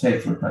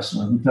take for a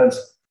customer,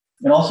 because,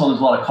 and also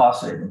there's a lot of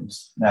cost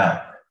savings.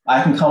 Now,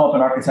 I can come up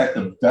and architect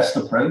the best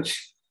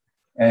approach,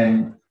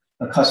 and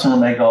the customer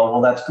may go,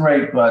 well, that's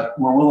great, but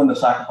we're willing to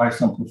sacrifice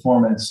some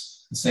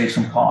performance to save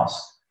some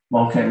costs.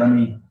 well, okay, let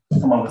me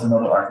come up with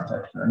another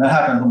architecture. And that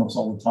happens almost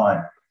all the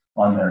time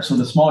on there. So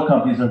the smaller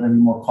companies are going to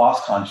be more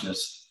cost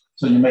conscious.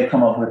 So you may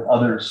come up with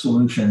other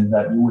solutions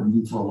that you wouldn't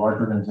do for a large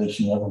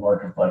organization with a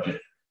larger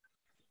budget.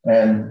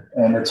 And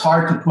it's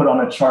hard to put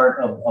on a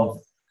chart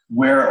of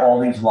where all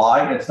these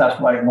lie. That's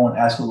why I go and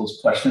ask all those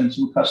questions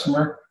to a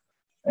customer.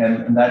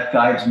 And that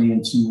guides me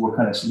into what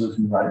kind of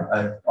solutions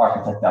I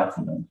architect out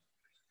for them.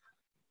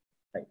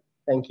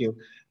 Thank you.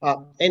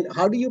 And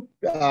how do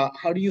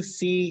you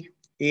see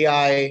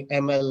AI,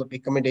 ML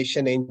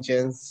recommendation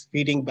engines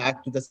feeding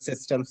back to the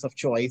systems of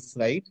choice,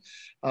 right?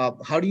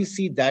 How do you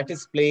see that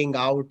is playing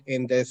out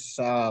in this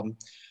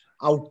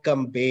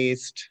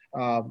outcome-based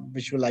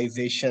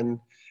visualization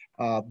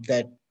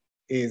that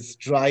is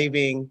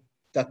driving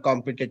the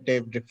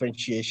competitive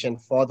differentiation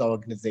for the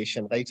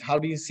organization, right? How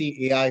do you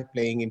see AI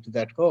playing into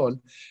that role?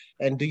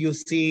 And do you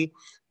see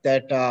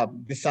that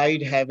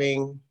beside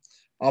having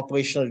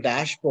operational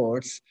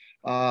dashboards,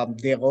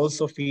 they're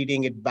also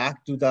feeding it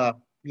back to the,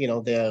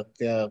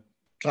 their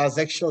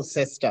transactional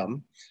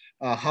system?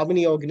 How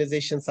many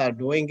organizations are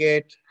doing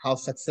it? How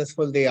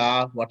successful they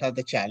are? What are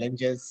the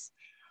challenges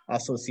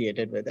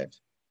associated with it?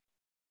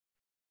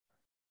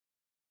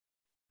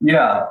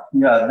 Yeah,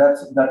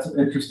 that's an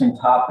interesting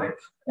topic.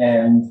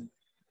 And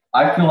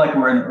I feel like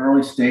we're in the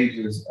early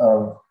stages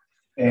of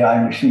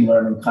AI machine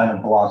learning kind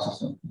of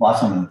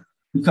blossoming.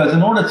 Because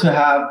in order to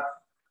have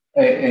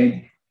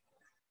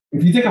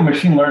if you think of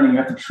machine learning, you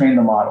have to train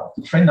the model.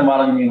 To train the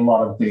model, you need a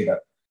lot of data.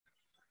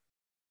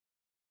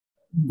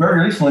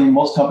 Very recently,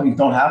 most companies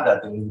don't have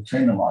that data to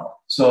train the model.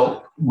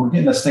 So we're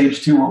getting to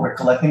stage 2 where we're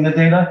collecting the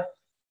data,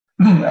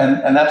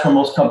 and that's where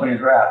most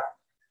companies are at.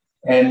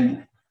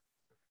 And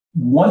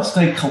once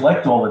they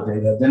collect all the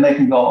data, then they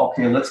can go,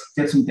 okay, let's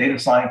get some data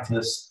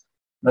scientists.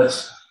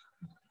 Let's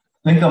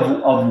think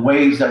of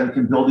ways that we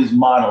can build these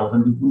models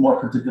and do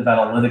more predictive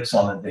analytics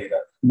on the data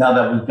now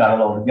that we've got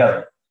it all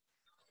together.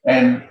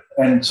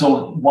 And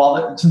so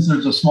since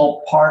there's a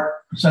small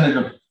percentage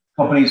of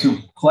companies who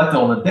collect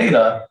all the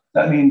data,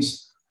 that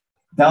means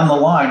down the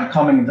line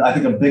coming, I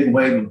think, a big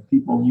wave of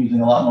people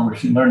using a lot more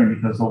machine learning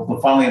because they'll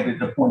finally get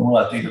to the point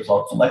where that data is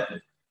all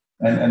collected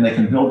and they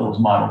can build those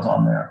models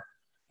on there.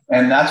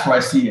 And that's where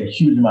I see a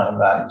huge amount of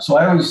value. So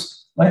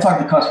when I talk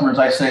to customers,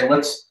 I say,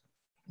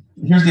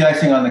 here's the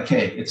icing on the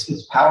cake.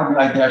 It's Power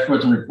BI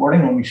dashboards and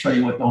reporting. Let me show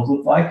you what those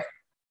look like.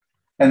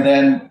 And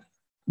then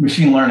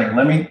machine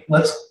learning.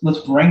 Let's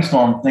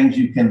brainstorm things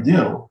you can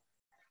do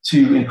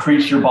to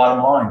increase your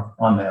bottom line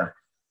on there.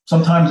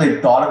 Sometimes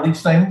they've thought of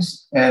these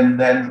things, and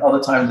then other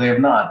times they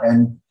have not.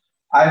 And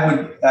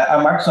at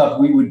Microsoft,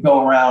 we would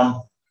go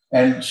around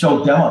and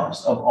show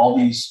demos of all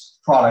these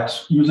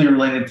products, usually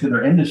related to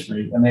their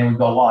industry, and they would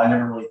go, wow, I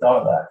never really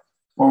thought of that.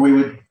 Or we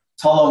would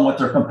tell them what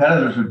their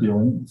competitors are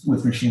doing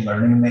with machine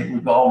learning, and they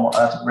would go, oh, well,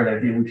 that's a great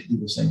idea, we should do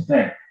the same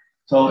thing.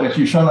 So if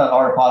you show that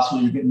art of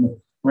possible, you're getting the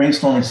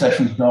brainstorming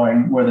sessions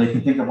going where they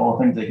can think of all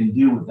the things they can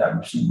do with that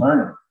machine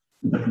learning,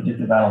 with the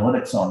predictive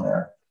analytics on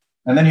there.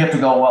 And then you have to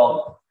go,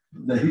 well,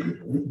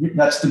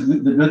 that's the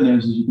good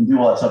news is you can do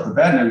all that stuff. The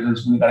bad news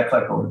is we've got to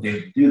collect all the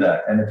data to do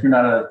that. And if you're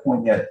not at a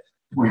point yet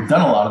where you've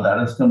done a lot of that,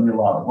 it's going to be a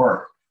lot of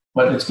work.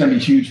 But it's going to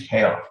be huge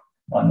payoff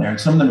on there. And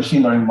some of the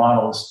machine learning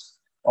models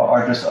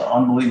are just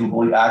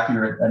unbelievably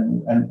accurate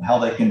and how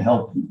they can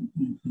help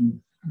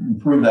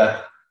improve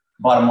that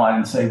bottom line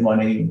and save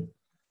money,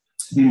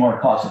 be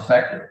more cost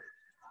effective.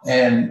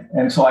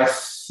 And so I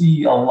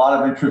see a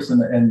lot of interest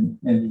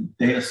in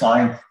data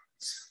science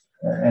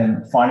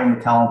and finding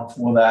the talent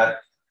for that.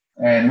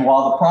 And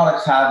while the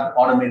products have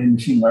automated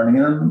machine learning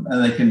in them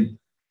and they can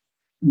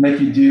make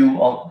you do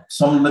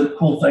some of the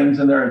cool things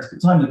in there,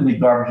 sometimes it can be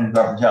garbage in,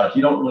 garbage out. If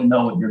you don't really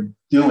know what you're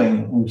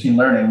doing in machine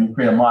learning, you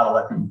create a model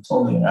that can be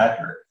totally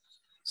inaccurate.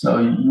 So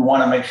you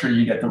want to make sure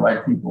you get the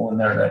right people in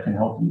there that can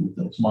help you with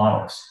those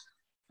models.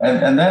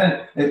 And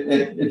then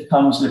it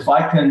comes, if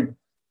I can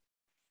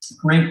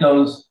create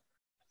those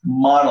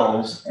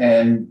models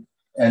and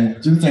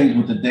do things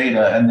with the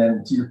data, and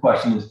then to your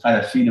question is kind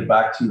of feed it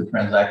back to the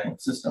transactional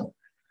system.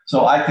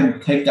 So I can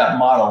take that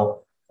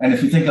model, and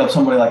if you think of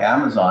somebody like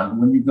Amazon,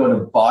 when you go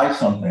to buy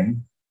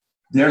something,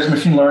 there's a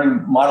machine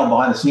learning model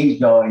behind the scenes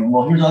going,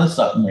 well, here's other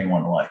stuff you may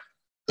want to like.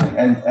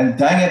 And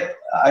dang it,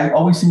 I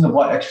always seem to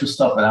buy extra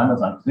stuff at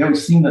Amazon. They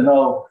always seem to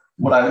know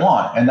what I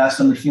want. And that's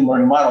the machine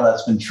learning model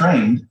that's been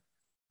trained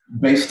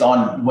based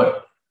on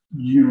what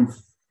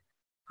you've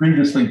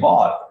previously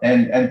bought.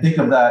 And think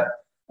of that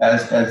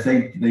as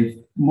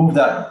they move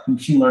that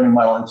machine learning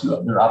model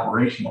into their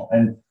operational.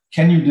 And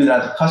can you do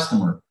that as a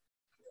customer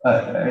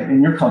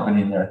in your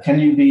company in there? Can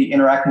you be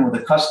interacting with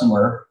a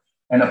customer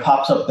and it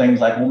pops up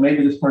things like, well,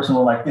 maybe this person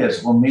will like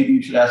this, or maybe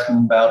you should ask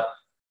them about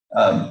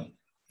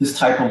this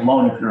type of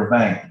loan if you're a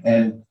bank.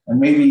 And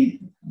maybe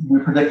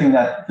we're predicting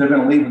that they're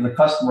going to leave with the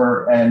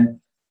customer, and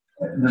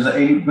there's an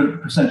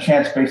 80%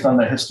 chance based on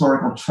the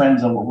historical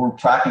trends of what we're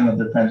tracking of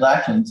the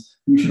transactions,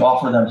 you should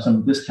offer them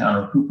some discount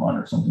or coupon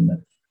or something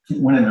that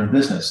went in their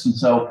business. And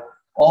so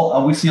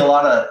we see a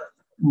lot of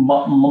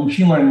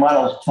machine learning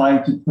models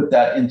trying to put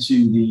that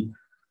into the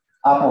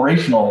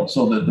operational.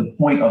 So the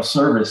point of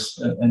service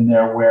in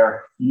there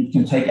where you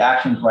can take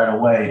actions right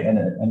away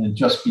and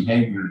adjust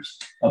behaviors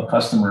of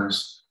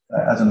customers,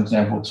 as an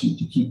example,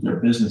 to keep their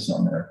business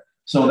on there.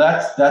 So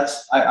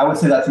I would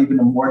say that's even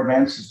a more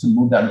advanced, is to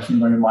move that machine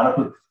learning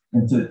model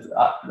into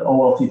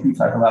OLTP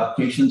type of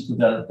applications, but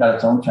that's got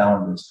its own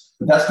challenges.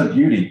 But that's the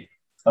beauty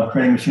of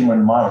creating machine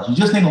learning models. You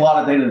just need a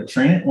lot of data to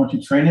train it. Once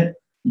you train it,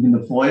 you can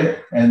deploy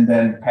it and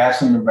then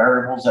pass in the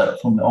variables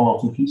from the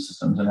OLTP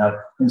systems and have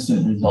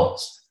instant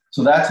results.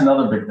 So that's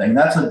another big thing.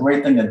 That's a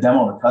great thing to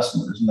demo to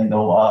customers, and they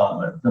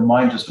go, their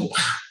mind just goes,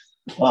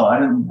 "Oh, I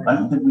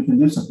didn't think we can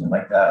do something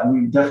like that.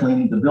 We definitely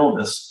need to build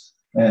this."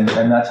 And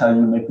that's how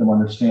you make them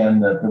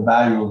understand the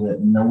value of it,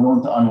 and they're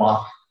willing to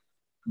unlock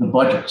the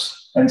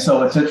budgets. And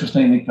so it's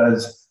interesting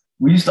because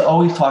we used to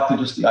always talk to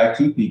just the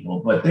IT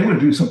people, but they would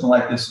do something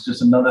like this as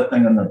just another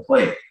thing on their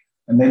plate,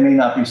 and they may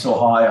not be so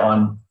high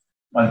on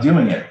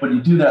doing it. But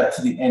you do that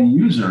to the end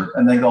user,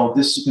 and they go,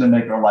 "This is going to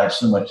make our life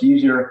so much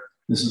easier.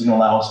 This is going to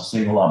allow us to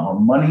save a lot more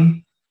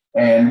money,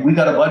 and we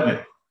got a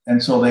budget."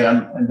 And so they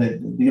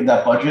give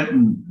that budget,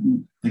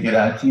 and they get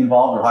IT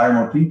involved or hire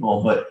more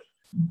people. But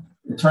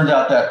it turns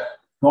out that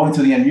going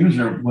to the end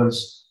user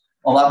was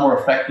a lot more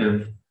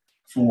effective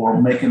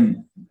for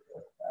making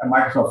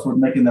Microsoft, for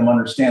making them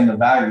understand the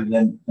value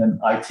than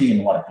IT in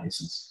a lot of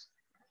cases.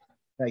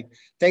 Right.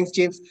 Thanks,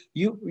 James.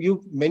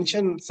 You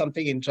mentioned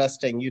something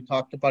interesting. You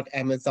talked about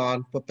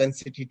Amazon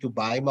propensity to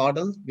buy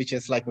model, which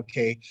is like,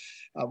 okay,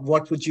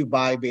 what would you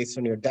buy based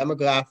on your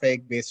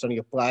demographic, based on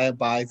your prior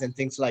buys and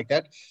things like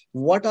that?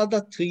 What are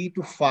the 3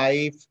 to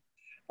 5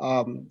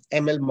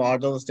 ML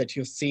models that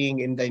you're seeing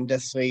in the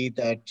industry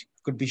that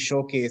could be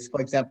showcased?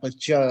 For example,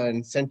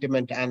 churn,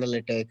 sentiment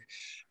analytic.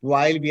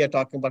 While we are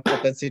talking about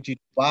propensity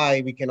to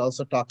buy, we can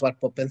also talk about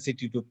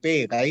propensity to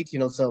pay, right?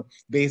 So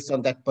based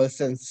on that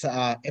person's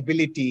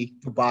ability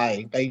to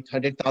buy, right?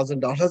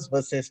 $100,000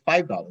 versus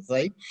 $5,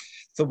 right?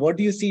 So what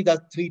do you see the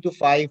 3 to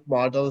 5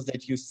 models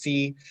that you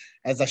see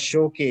as a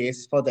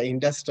showcase for the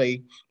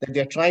industry that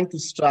they're trying to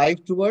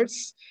strive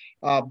towards,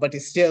 but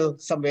is still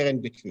somewhere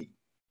in between?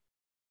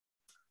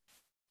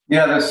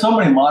 Yeah, there's so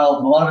many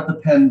models. A lot of it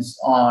depends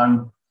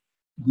on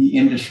the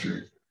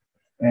industry.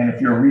 And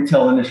if you're a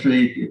retail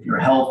industry, if you're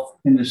a health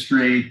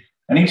industry,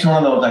 and each one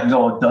of those, I can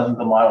go with dozens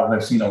of models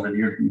I've seen over the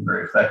years, can be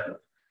very effective.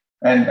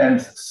 And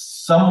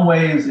some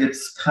ways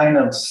it's kind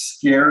of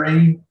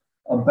scary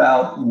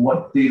about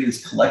what data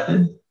is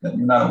collected that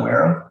you're not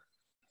aware of.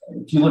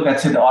 If you look at,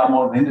 say, the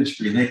automotive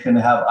industry, they can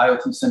have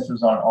IoT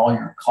sensors on all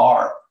your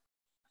car,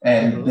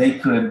 and they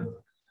could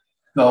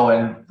go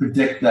and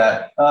predict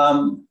that,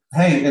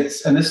 hey,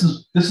 this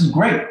is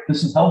great.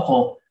 This is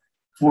helpful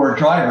for a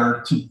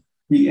driver to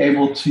be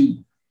able to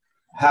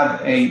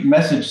have a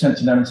message sent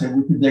to them and say,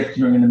 we predict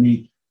you're going to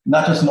need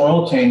not just an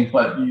oil change,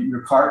 but your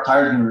car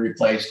tires are going to be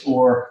replaced,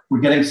 or we're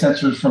getting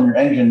sensors from your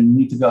engine. You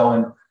need to go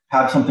and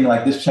have something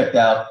like this checked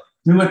out.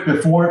 Do it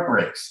before it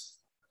breaks.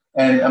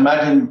 And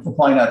imagine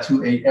applying that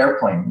to an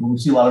airplane. We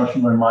see a lot of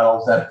machine learning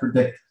models that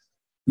predict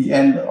the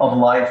end of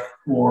life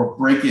or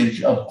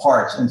breakage of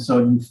parts. And so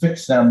you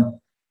fix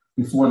them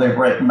before they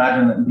break.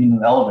 Imagine that being in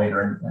an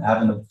elevator and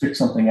having to fix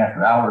something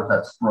after hours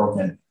that's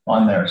broken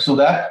on there. So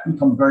that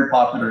becomes very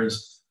popular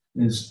is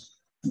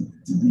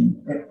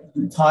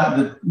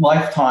the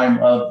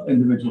lifetime of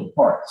individual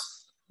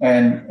parts.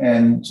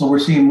 And so we're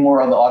seeing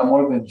more of the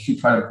automotive industry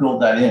try to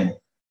build that in.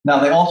 Now,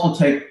 they also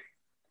take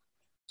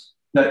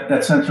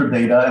that sensor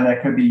data, and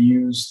that could be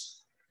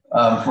used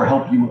for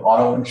help you with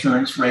auto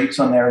insurance rates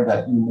on there,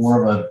 that you're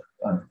more of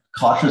a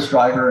cautious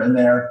driver in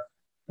there.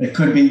 It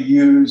could be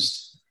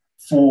used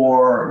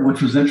for,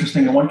 which was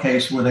interesting in one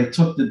case, where they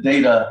took the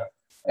data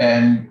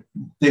and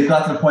they've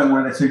got to the point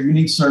where they say, you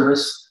need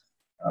service.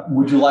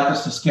 Would you like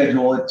us to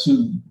schedule it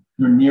to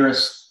your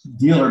nearest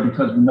dealer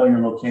because we know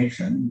your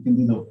location? We can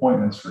do the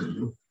appointments for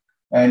you.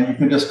 And you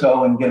can just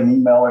go and get an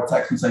email or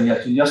text and say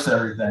yes to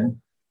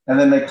everything. And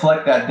then they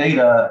collect that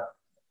data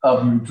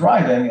of you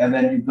driving, and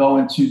then you go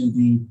into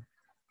the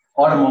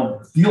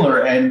automobile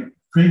dealer, and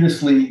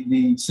previously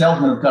the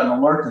salesman has got an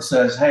alert that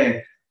says,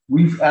 hey,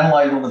 we've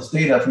analyzed all this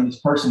data from this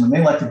person and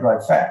they like to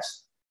drive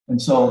fast.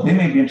 And so they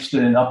may be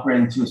interested in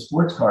upgrading to a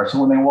sports car. So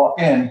when they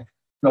walk in,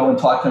 go and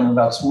talk to them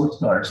about sports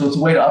cars. So it's a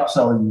way to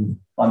upsell you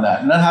on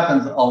that. And that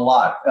happens a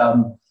lot.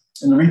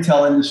 In the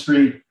retail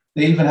industry,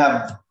 they even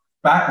have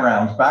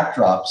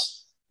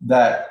backdrops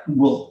that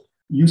will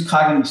use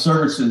cognitive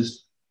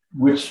services,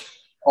 which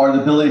are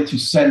the ability to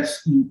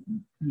sense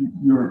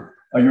your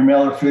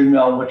male or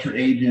female, what your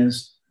age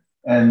is,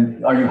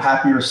 and are you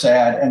happy or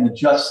sad, and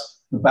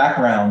adjust the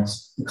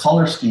backgrounds, the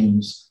color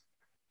schemes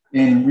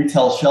in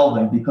retail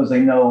shelving, because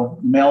they know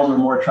males are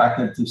more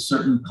attracted to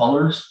certain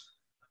colors.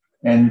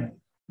 And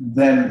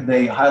then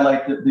they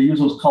highlight that they use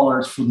those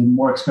colors for the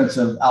more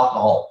expensive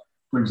alcohol,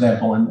 for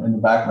example, in the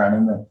background.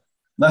 And the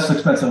less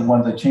expensive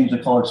ones, they change the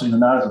color so you're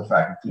not as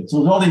attracted to it. So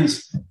there's all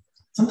these,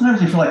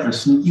 sometimes you feel like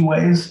there's sneaky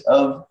ways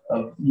of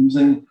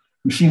using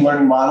machine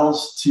learning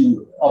models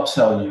to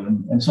upsell you.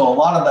 And so a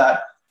lot of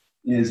that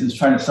is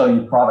trying to sell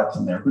you products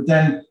in there. But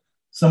then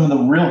some of the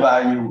real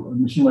value of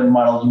machine learning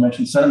models. You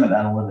mentioned sentiment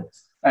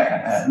analytics,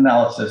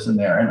 analysis in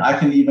there. And I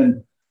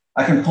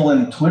can pull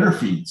in Twitter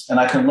feeds and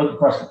I can look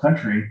across the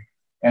country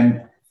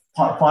and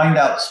find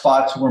out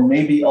spots where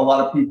maybe a lot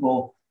of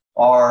people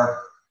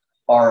are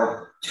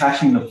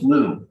catching the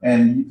flu.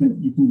 And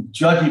you can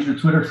judge each of your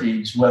Twitter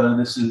feeds, whether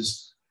this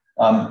is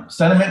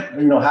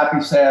sentiment,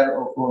 happy, sad,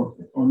 or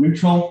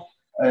neutral,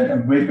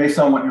 and based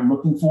on what you're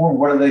looking for.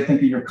 What do they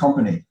think of your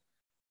company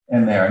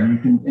in there? And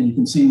you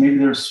can see maybe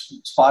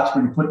there's spots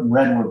where you put in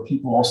red where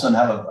people all of a sudden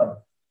have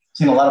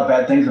seen a lot of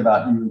bad things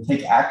about you and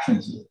take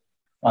actions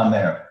on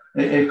there.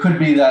 It could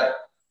be that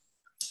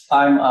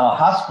I'm a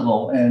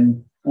hospital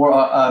or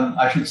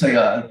I should say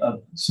a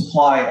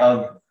supply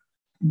of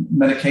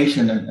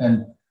medication,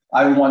 and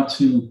I want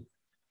to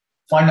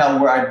find out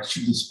where I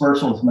should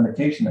disperse all this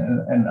medication.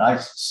 And I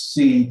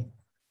see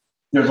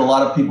there's a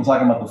lot of people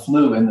talking about the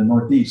flu in the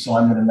Northeast, so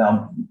I'm going to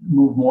now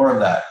move more of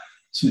that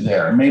to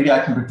there. And maybe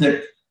I can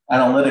predict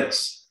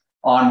analytics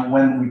on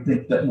where we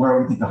think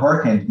the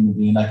hurricane is going to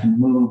be, and I can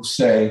move,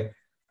 say,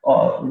 a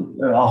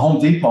Home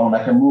Depot, and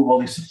I can move all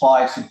these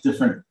supplies to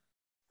different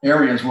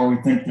areas where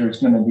we think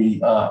there's going to be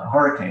a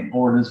hurricane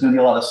or there's going to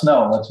be a lot of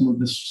snow. Let's move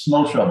the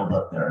snow shovels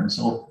up there. And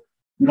so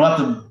you don't have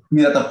to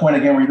be at the point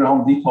again where you go to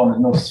Home Depot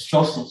and there's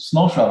no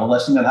snow shovel.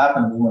 That's something that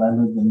happened to me when I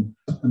lived in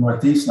the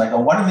Northeast. And I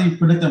go, why do they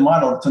predict a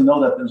model to know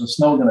that there's a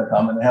snow going to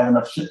come and they have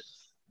enough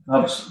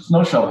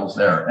snow shovels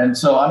there? And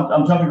so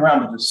I'm jumping around,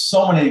 but there's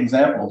so many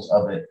examples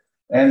of it.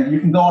 And you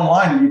can go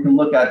online and you can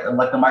look at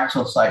like the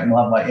Microsoft site and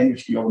you'll have my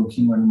industry over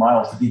machine learning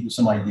models to give you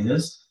some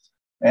ideas.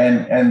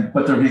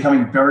 But they're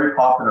becoming very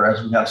popular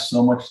as we have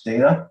so much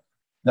data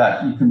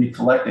that you can be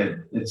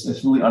collected. It's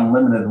really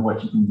unlimited in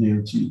what you can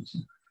do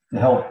to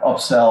help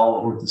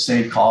upsell or to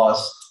save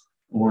costs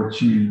or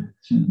to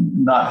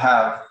not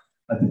have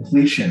a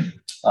depletion.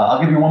 I'll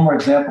give you one more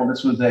example.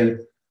 This was a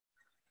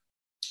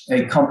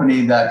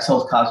company that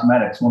sells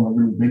cosmetics, one of the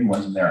really big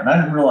ones in there. And I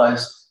didn't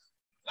realize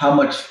how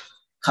much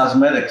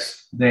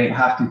cosmetics they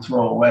have to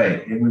throw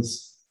away. It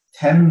was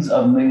tens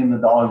of millions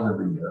of dollars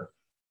every year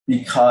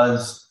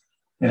because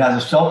it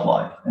has a shelf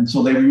life. And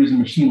so they were using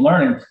machine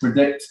learning to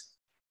predict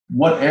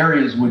what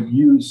areas would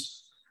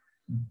use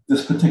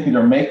this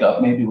particular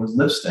makeup. Maybe it was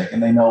lipstick,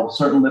 and they know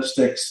certain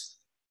lipsticks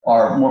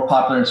are more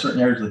popular in certain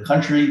areas of the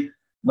country.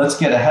 Let's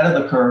get ahead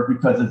of the curve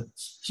because if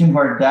Kim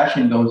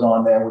Kardashian goes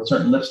on there with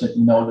certain lipstick,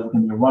 you know there's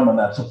going to be a run on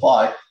that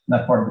supply in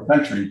that part of the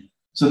country.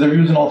 So they're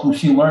using all this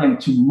machine learning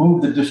to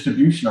move the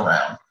distribution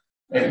around.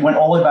 It went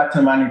all the way back to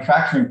the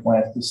manufacturing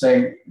plant to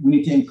say we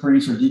need to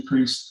increase or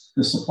decrease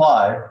the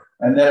supply.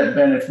 And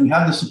then if we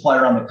have the supply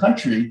around the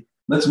country,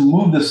 let's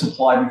move the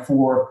supply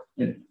before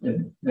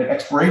the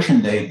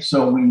expiration date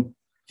so we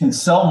can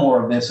sell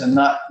more of this and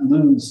not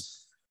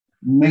lose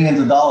millions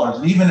of dollars.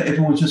 And even if it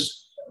was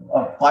just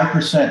a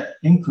 5%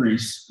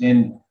 increase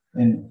in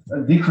a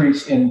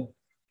decrease in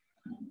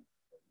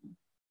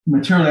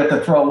material they have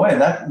to throw away,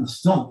 that was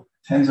still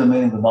tens of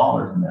millions of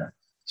dollars in there.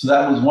 So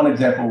that was one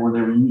example where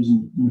they were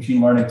using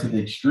machine learning to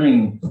the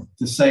extreme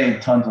to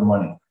save tons of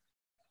money.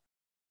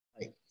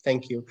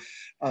 Thank you.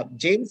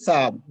 James,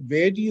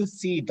 where do you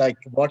see,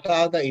 what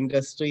are the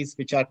industries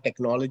which are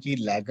technology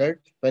laggard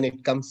when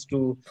it comes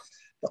to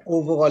the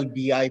overall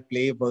BI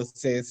play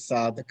versus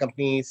the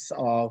companies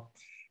or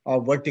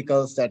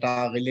verticals that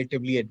are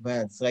relatively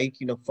advanced, right?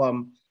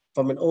 From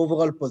an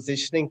overall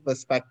positioning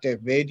perspective,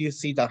 where do you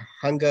see the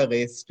hunger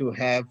is to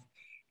have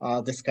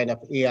this kind of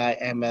AI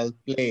ML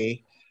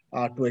play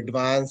to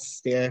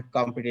advance their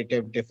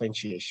competitive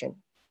differentiation?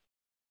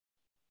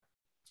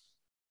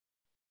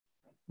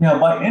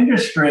 By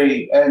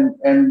industry,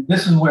 and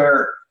this is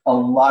where a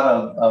lot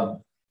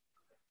of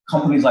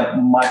companies like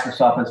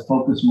Microsoft has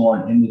focused more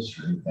on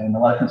industry, and a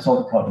lot of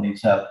consulting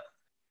companies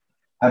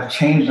have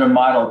changed their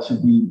model to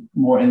be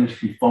more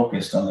industry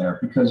focused on there,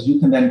 because you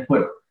can then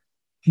put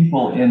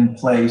people in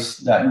place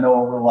that know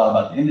a lot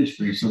about the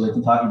industry, so they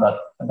can talk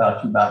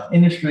about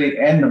industry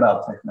and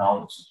about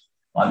technology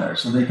on there,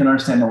 so they can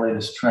understand the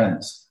latest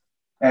trends.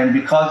 And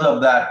because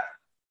of that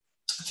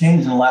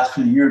change in the last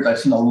few years, I've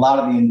seen a lot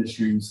of the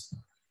industries,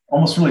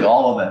 almost really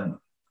all of them,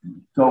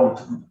 go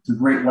to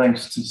great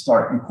lengths to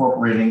start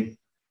incorporating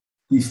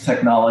these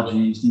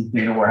technologies, these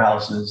data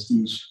warehouses,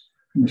 these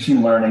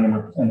machine learning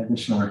and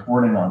additional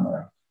reporting on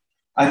there.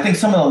 I think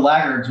some of the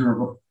laggards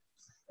were,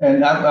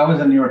 and I was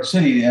in New York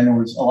City and there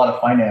was a lot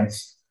of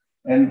finance,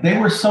 and they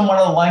were somewhat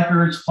of the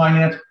laggards,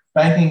 finance,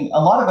 banking.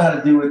 A lot of it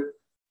had to do with,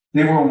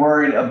 they were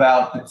worried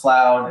about the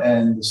cloud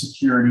and the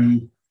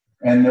security,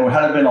 and there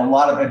had been a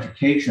lot of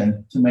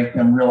education to make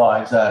them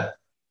realize that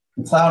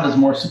the cloud is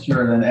more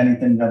secure than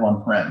anything you have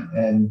on-prem.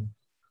 And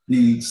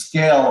the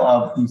scale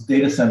of these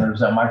data centers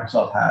that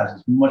Microsoft has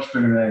is much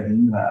bigger than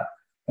anything you have.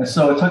 And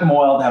so it took them a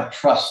while to have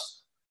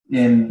trust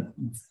in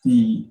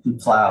the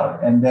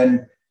cloud. And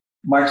then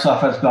Microsoft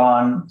has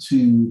gone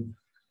to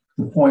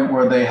the point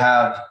where they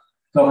have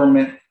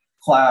government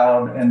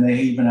cloud, and they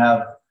even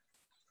have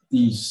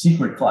these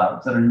secret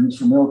clouds that are used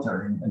for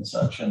military and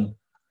such. And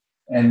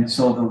And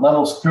so the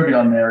level of security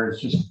on there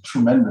is just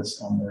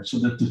tremendous on there. So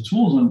that the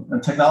tools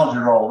and technology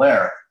are all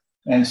there.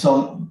 And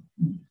so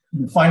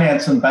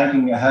finance and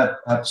banking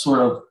have sort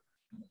of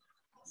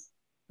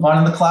gone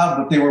in the cloud,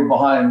 but they were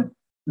behind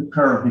the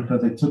curve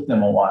because they took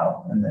them a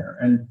while in there.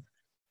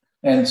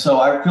 And so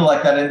I feel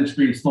like that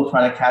industry is still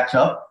trying to catch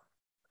up.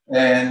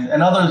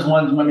 And others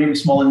ones, maybe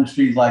small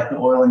industries like the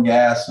oil and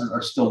gas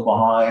are still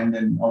behind.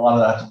 And a lot of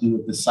that has to do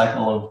with the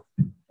cycle of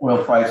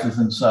oil prices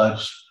and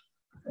such.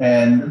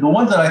 And the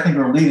ones that I think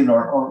are leading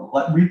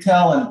are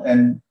retail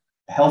and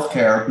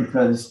healthcare,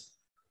 because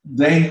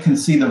they can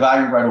see the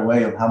value right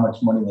away of how much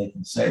money they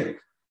can save.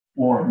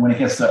 Or when it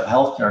gets to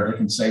healthcare, they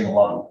can save a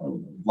lot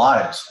of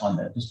lives on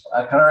that. Just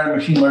kind of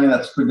machine learning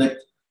that's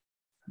predict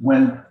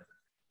when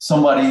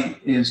somebody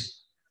is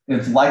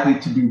likely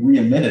to be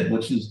readmitted,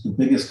 which is the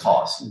biggest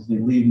cost, is they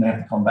leave and they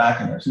have to come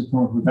back in there. So it's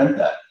going to prevent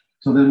that.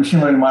 So the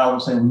machine learning model will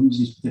say, we use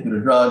these particular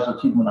drugs, or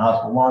keep them in the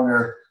hospital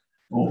longer,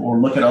 or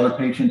look at other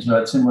patients who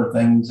had similar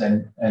things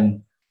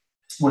and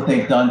what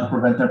they've done to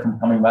prevent them from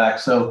coming back.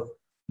 So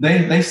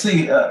they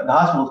see the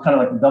hospital is kind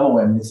of like a double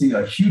win. They see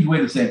a huge way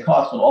to save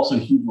costs, but also a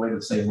huge way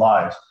to save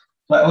lives.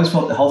 So I always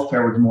felt the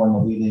healthcare was more in the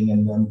leading,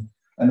 and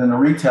then the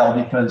retail,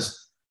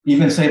 because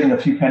even saving a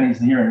few pennies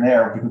here and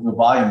there because of the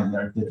volume in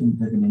there, they can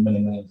be many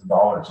millions of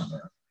dollars in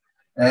there.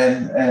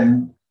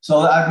 And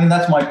so I mean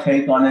that's my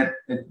take on it.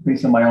 It's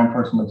based on my own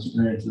personal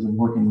experiences of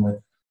working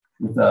with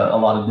a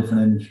lot of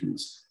different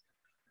industries.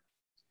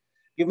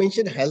 You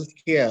mentioned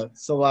healthcare.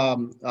 So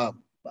I've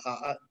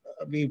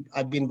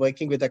been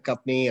working with a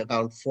company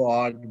around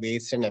fraud,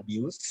 waste, and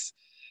abuse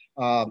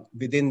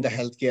within the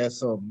healthcare.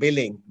 So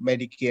billing,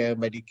 Medicare,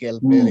 medical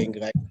billing,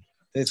 right?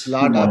 There's a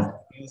lot of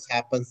abuse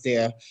happens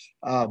there.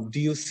 Do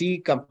you see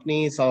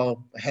companies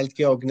or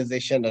healthcare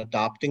organization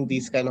adopting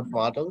these kind of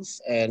models,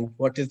 and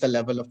what is the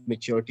level of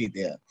maturity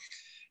there?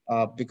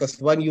 Because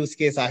one use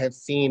case I have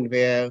seen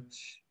where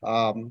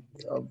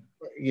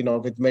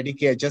with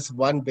Medicare, just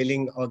one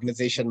billing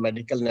organization,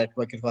 medical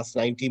network, it was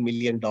 $90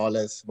 million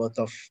worth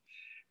of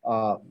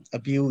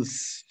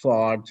abuse,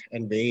 fraud,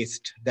 and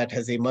waste that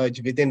has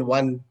emerged within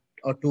 1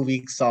 or 2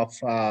 weeks of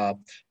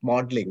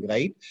modeling,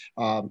 right?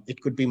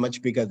 It could be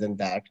much bigger than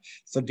that.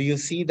 So do you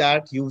see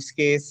that use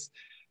case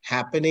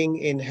happening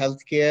in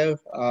healthcare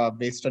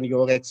based on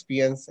your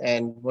experience,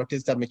 and what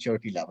is the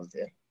maturity level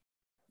there?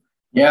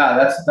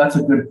 Yeah, that's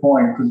a good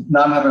point, because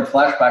now I'm having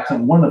flashbacks. So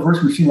one of the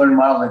first machine learning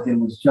models I did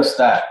was just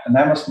that. And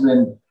that must have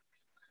been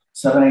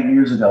 7, 8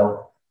 years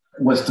ago,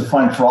 was to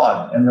find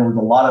fraud. And there was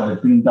a lot of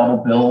it being double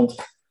billed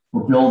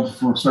or billed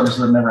for services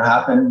that never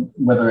happened,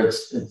 whether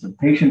it's a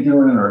patient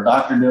doing it or a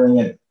doctor doing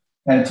it.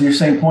 And to your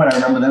same point, I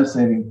remember them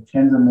saving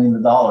tens of millions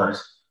of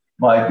dollars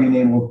by being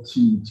able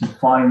to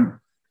find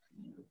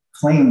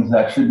claims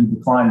that should be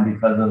declined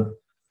because of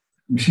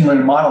machine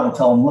learning model and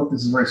tell them, look,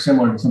 this is very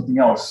similar to something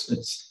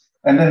else.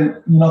 And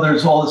then,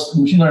 there's all this,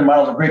 machine learning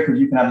models are great because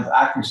you can have this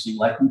accuracy.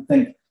 Like we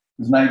think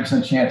there's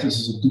 90% chance this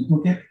is a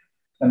duplicate,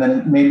 and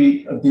then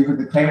maybe a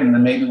duplicate claim, and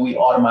then maybe we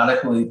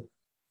automatically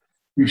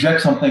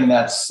reject something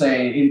that's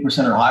say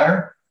 80% or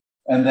higher.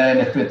 And then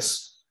if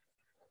it's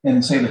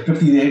in say the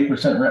 50 to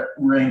 80%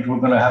 range, we're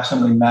going to have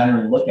somebody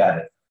manually look at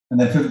it. And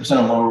then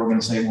 50% or lower, we're going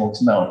to say, well,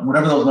 it's no.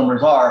 Whatever those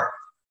numbers are,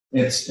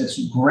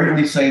 it's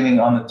greatly saving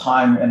on the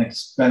time and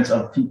expense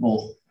of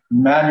people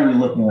manually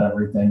looking at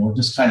everything, or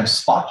just kind of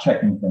spot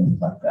checking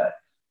things like that.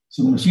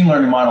 So the machine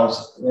learning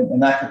models in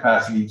that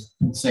capacity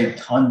can save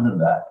tons of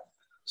that.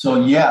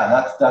 So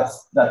yeah,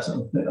 that's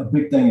a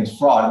big thing is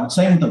fraud. And the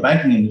same with the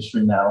banking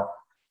industry now.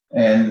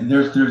 And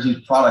there's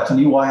these products, and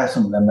EY has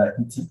some of them that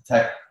can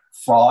detect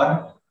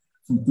fraud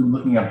through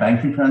looking at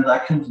banking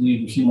transactions. They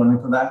use machine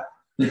learning for that.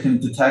 They can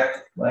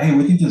detect, hey,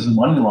 we think there's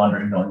money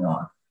laundering going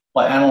on,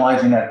 by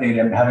analyzing that data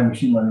and having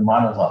machine learning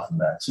models off of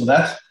that. So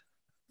that's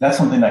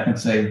something that can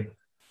save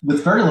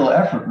with very little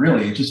effort,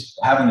 really, just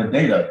having the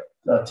data,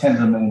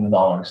 tens of millions of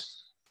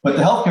dollars. But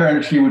the healthcare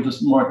industry was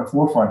just more at the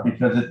forefront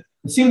because it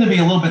seemed to be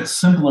a little bit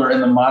simpler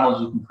in the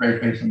models you can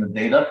create based on the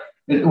data.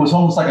 It was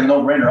almost like a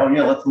no-brainer. Oh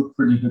yeah, let's look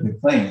for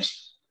duplicate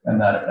claims, and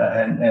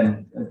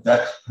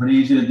that's pretty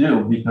easy to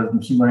do because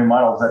machine learning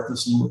models that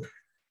this is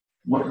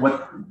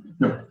what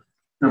they're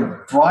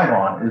thrive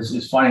on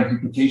is finding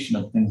duplication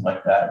of things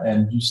like that,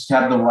 and just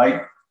have the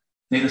right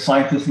data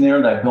scientists in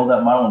there that build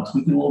that model and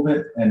tweak it a little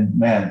bit. And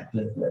man,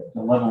 the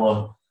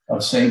level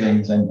of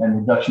savings and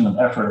reduction of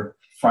effort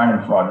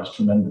finding fraud is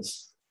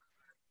tremendous.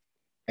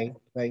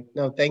 Right.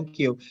 No, thank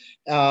you.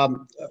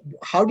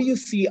 How do you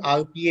see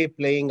RPA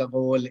playing a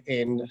role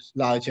in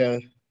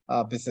larger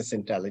business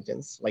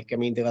intelligence? Like, I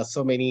mean, there are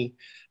so many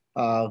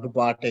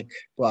robotic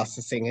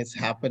processing is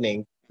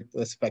happening with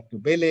respect to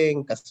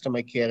billing,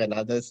 customer care, and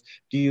others.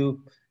 Do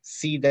you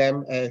see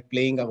them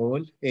playing a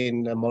role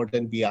in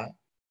modern BI?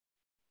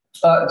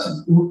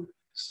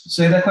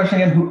 Say that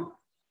question again.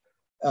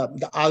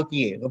 The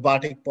RPA,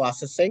 robotic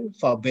processing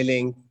for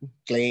billing,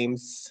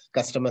 claims,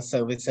 customer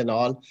service, and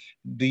all.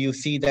 Do you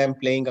see them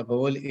playing a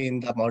role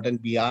in the modern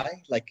BI,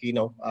 like,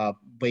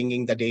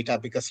 bringing the data?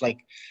 Because like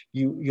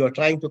you're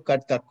trying to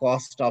cut the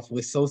cost of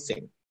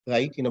resourcing,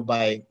 right?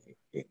 By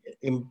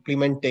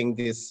implementing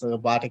this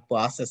robotic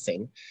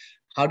processing.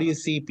 How do you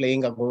see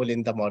playing a role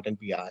in the modern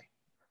BI?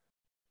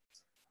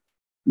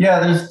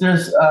 Yeah, it's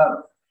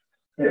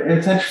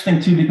interesting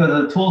too because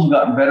the tools have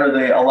gotten better.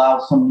 They allow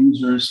some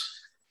users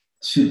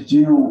to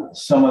do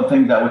some of the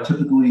things that were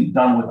typically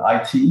done with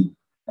IT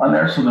on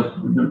there. So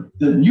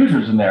the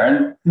users in there,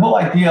 and the whole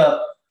idea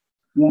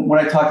when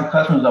I talk to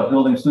customers about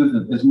building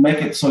solutions is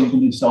make it so you can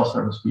do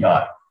self-service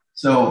BI.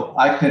 So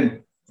I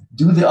could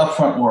do the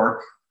upfront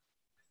work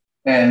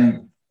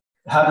and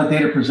have the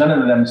data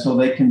presented to them so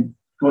they can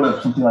go to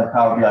something like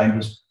Power BI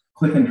and just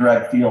click and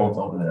drag fields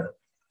over there.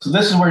 So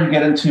this is where you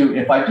get into,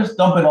 if I just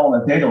dump it all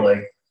in a data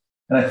lake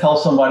and I tell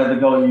somebody to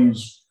go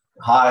use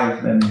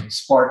Hive and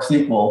Spark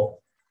SQL,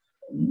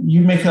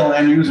 you may feel an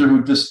end user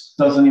who just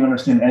doesn't even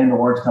understand any of the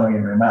words coming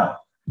in your mouth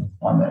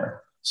on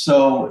there.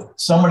 So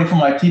somebody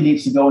from IT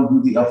needs to go and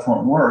do the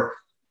upfront work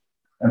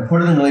and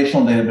put it in a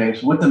relational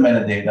database with the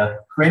metadata,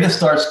 create a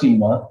star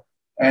schema,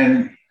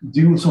 and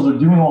so they're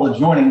doing all the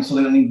joining, so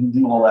they don't need to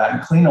do all that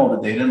and clean all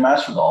the data and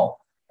master it all.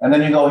 And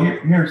then you go,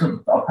 here's a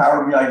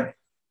Power BI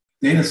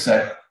data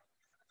set,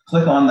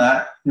 click on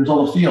that, here's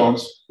all the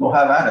fields, go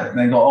have at it. And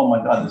they go, oh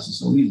my God, this is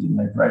so easy. And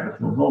they drag the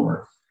fields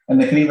over.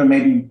 And they can even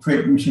maybe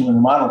create machine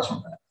learning models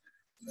from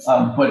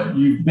that. But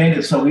you've made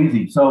it so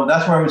easy. So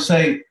that's where I would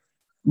say,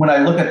 when I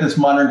look at this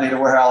modern data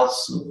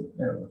warehouse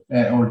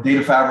or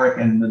data fabric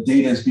and the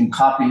data is being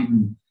copied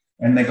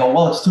and they go,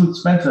 well, it's too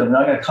expensive. And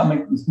I got to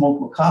make these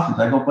multiple copies.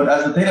 I go, but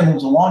as the data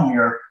moves along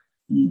here,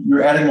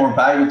 you're adding more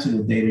value to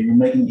the data. You're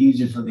making it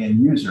easier for the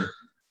end user.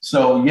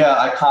 So yeah,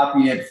 I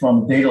copy it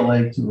from data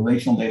lake to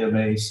relational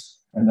database,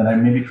 and then I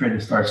maybe create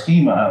a star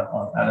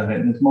schema out of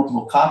it. And it's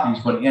multiple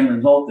copies, but the end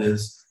result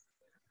is,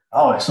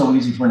 oh, it's so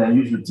easy for an end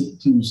user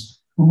to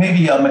who may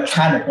be a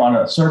mechanic on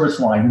a service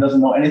line who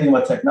doesn't know anything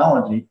about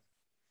technology,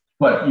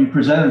 but you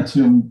present them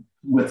to them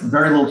with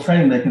very little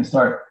training, they can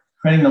start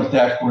creating those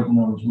dashboards and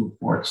those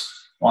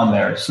reports on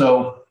there.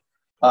 So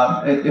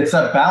it's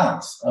that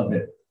balance of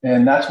it.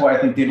 And that's why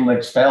I think data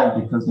lakes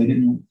failed, because they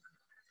didn't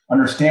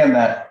understand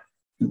that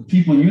the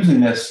people using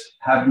this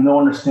have no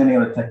understanding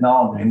of the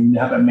technology, and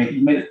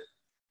you made it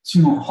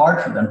too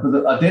hard for them,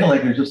 because a data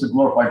lake is just a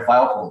glorified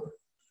file folder.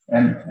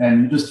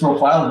 And you just throw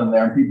files in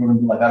there and people are gonna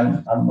be like, I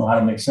don't know how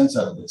to make sense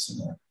out of this in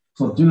there.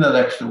 So do that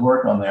extra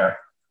work on there.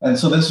 And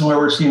so this is where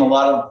we're seeing a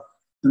lot of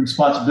the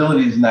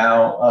responsibilities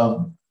now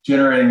of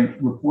generating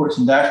reports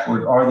and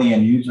dashboards are the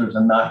end users,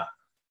 and not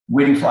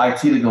waiting for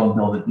IT to go and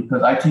build it,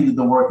 because IT did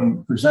the work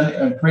in presenting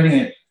and creating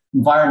an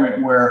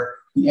environment where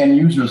the end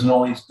users and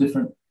all these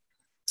different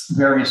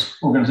various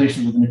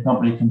organizations within the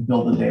company can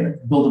build the data,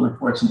 build the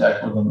reports and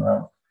dashboards on their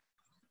own.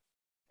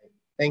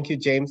 Thank you,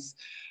 James.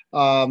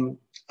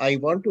 I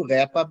want to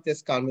wrap up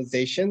this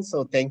conversation.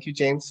 So thank you,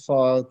 James,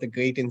 for the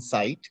great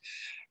insight.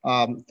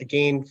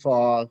 Again,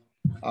 for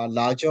a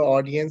larger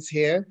audience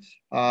here,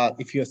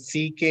 if you're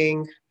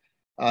seeking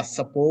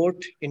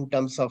support in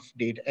terms of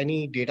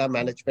any data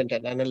management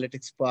and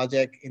analytics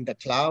project in the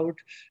cloud,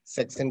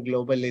 Sexton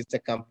Global is the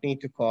company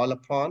to call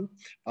upon.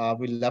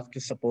 We'd love to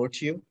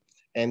support you.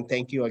 And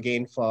thank you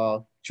again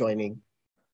for joining.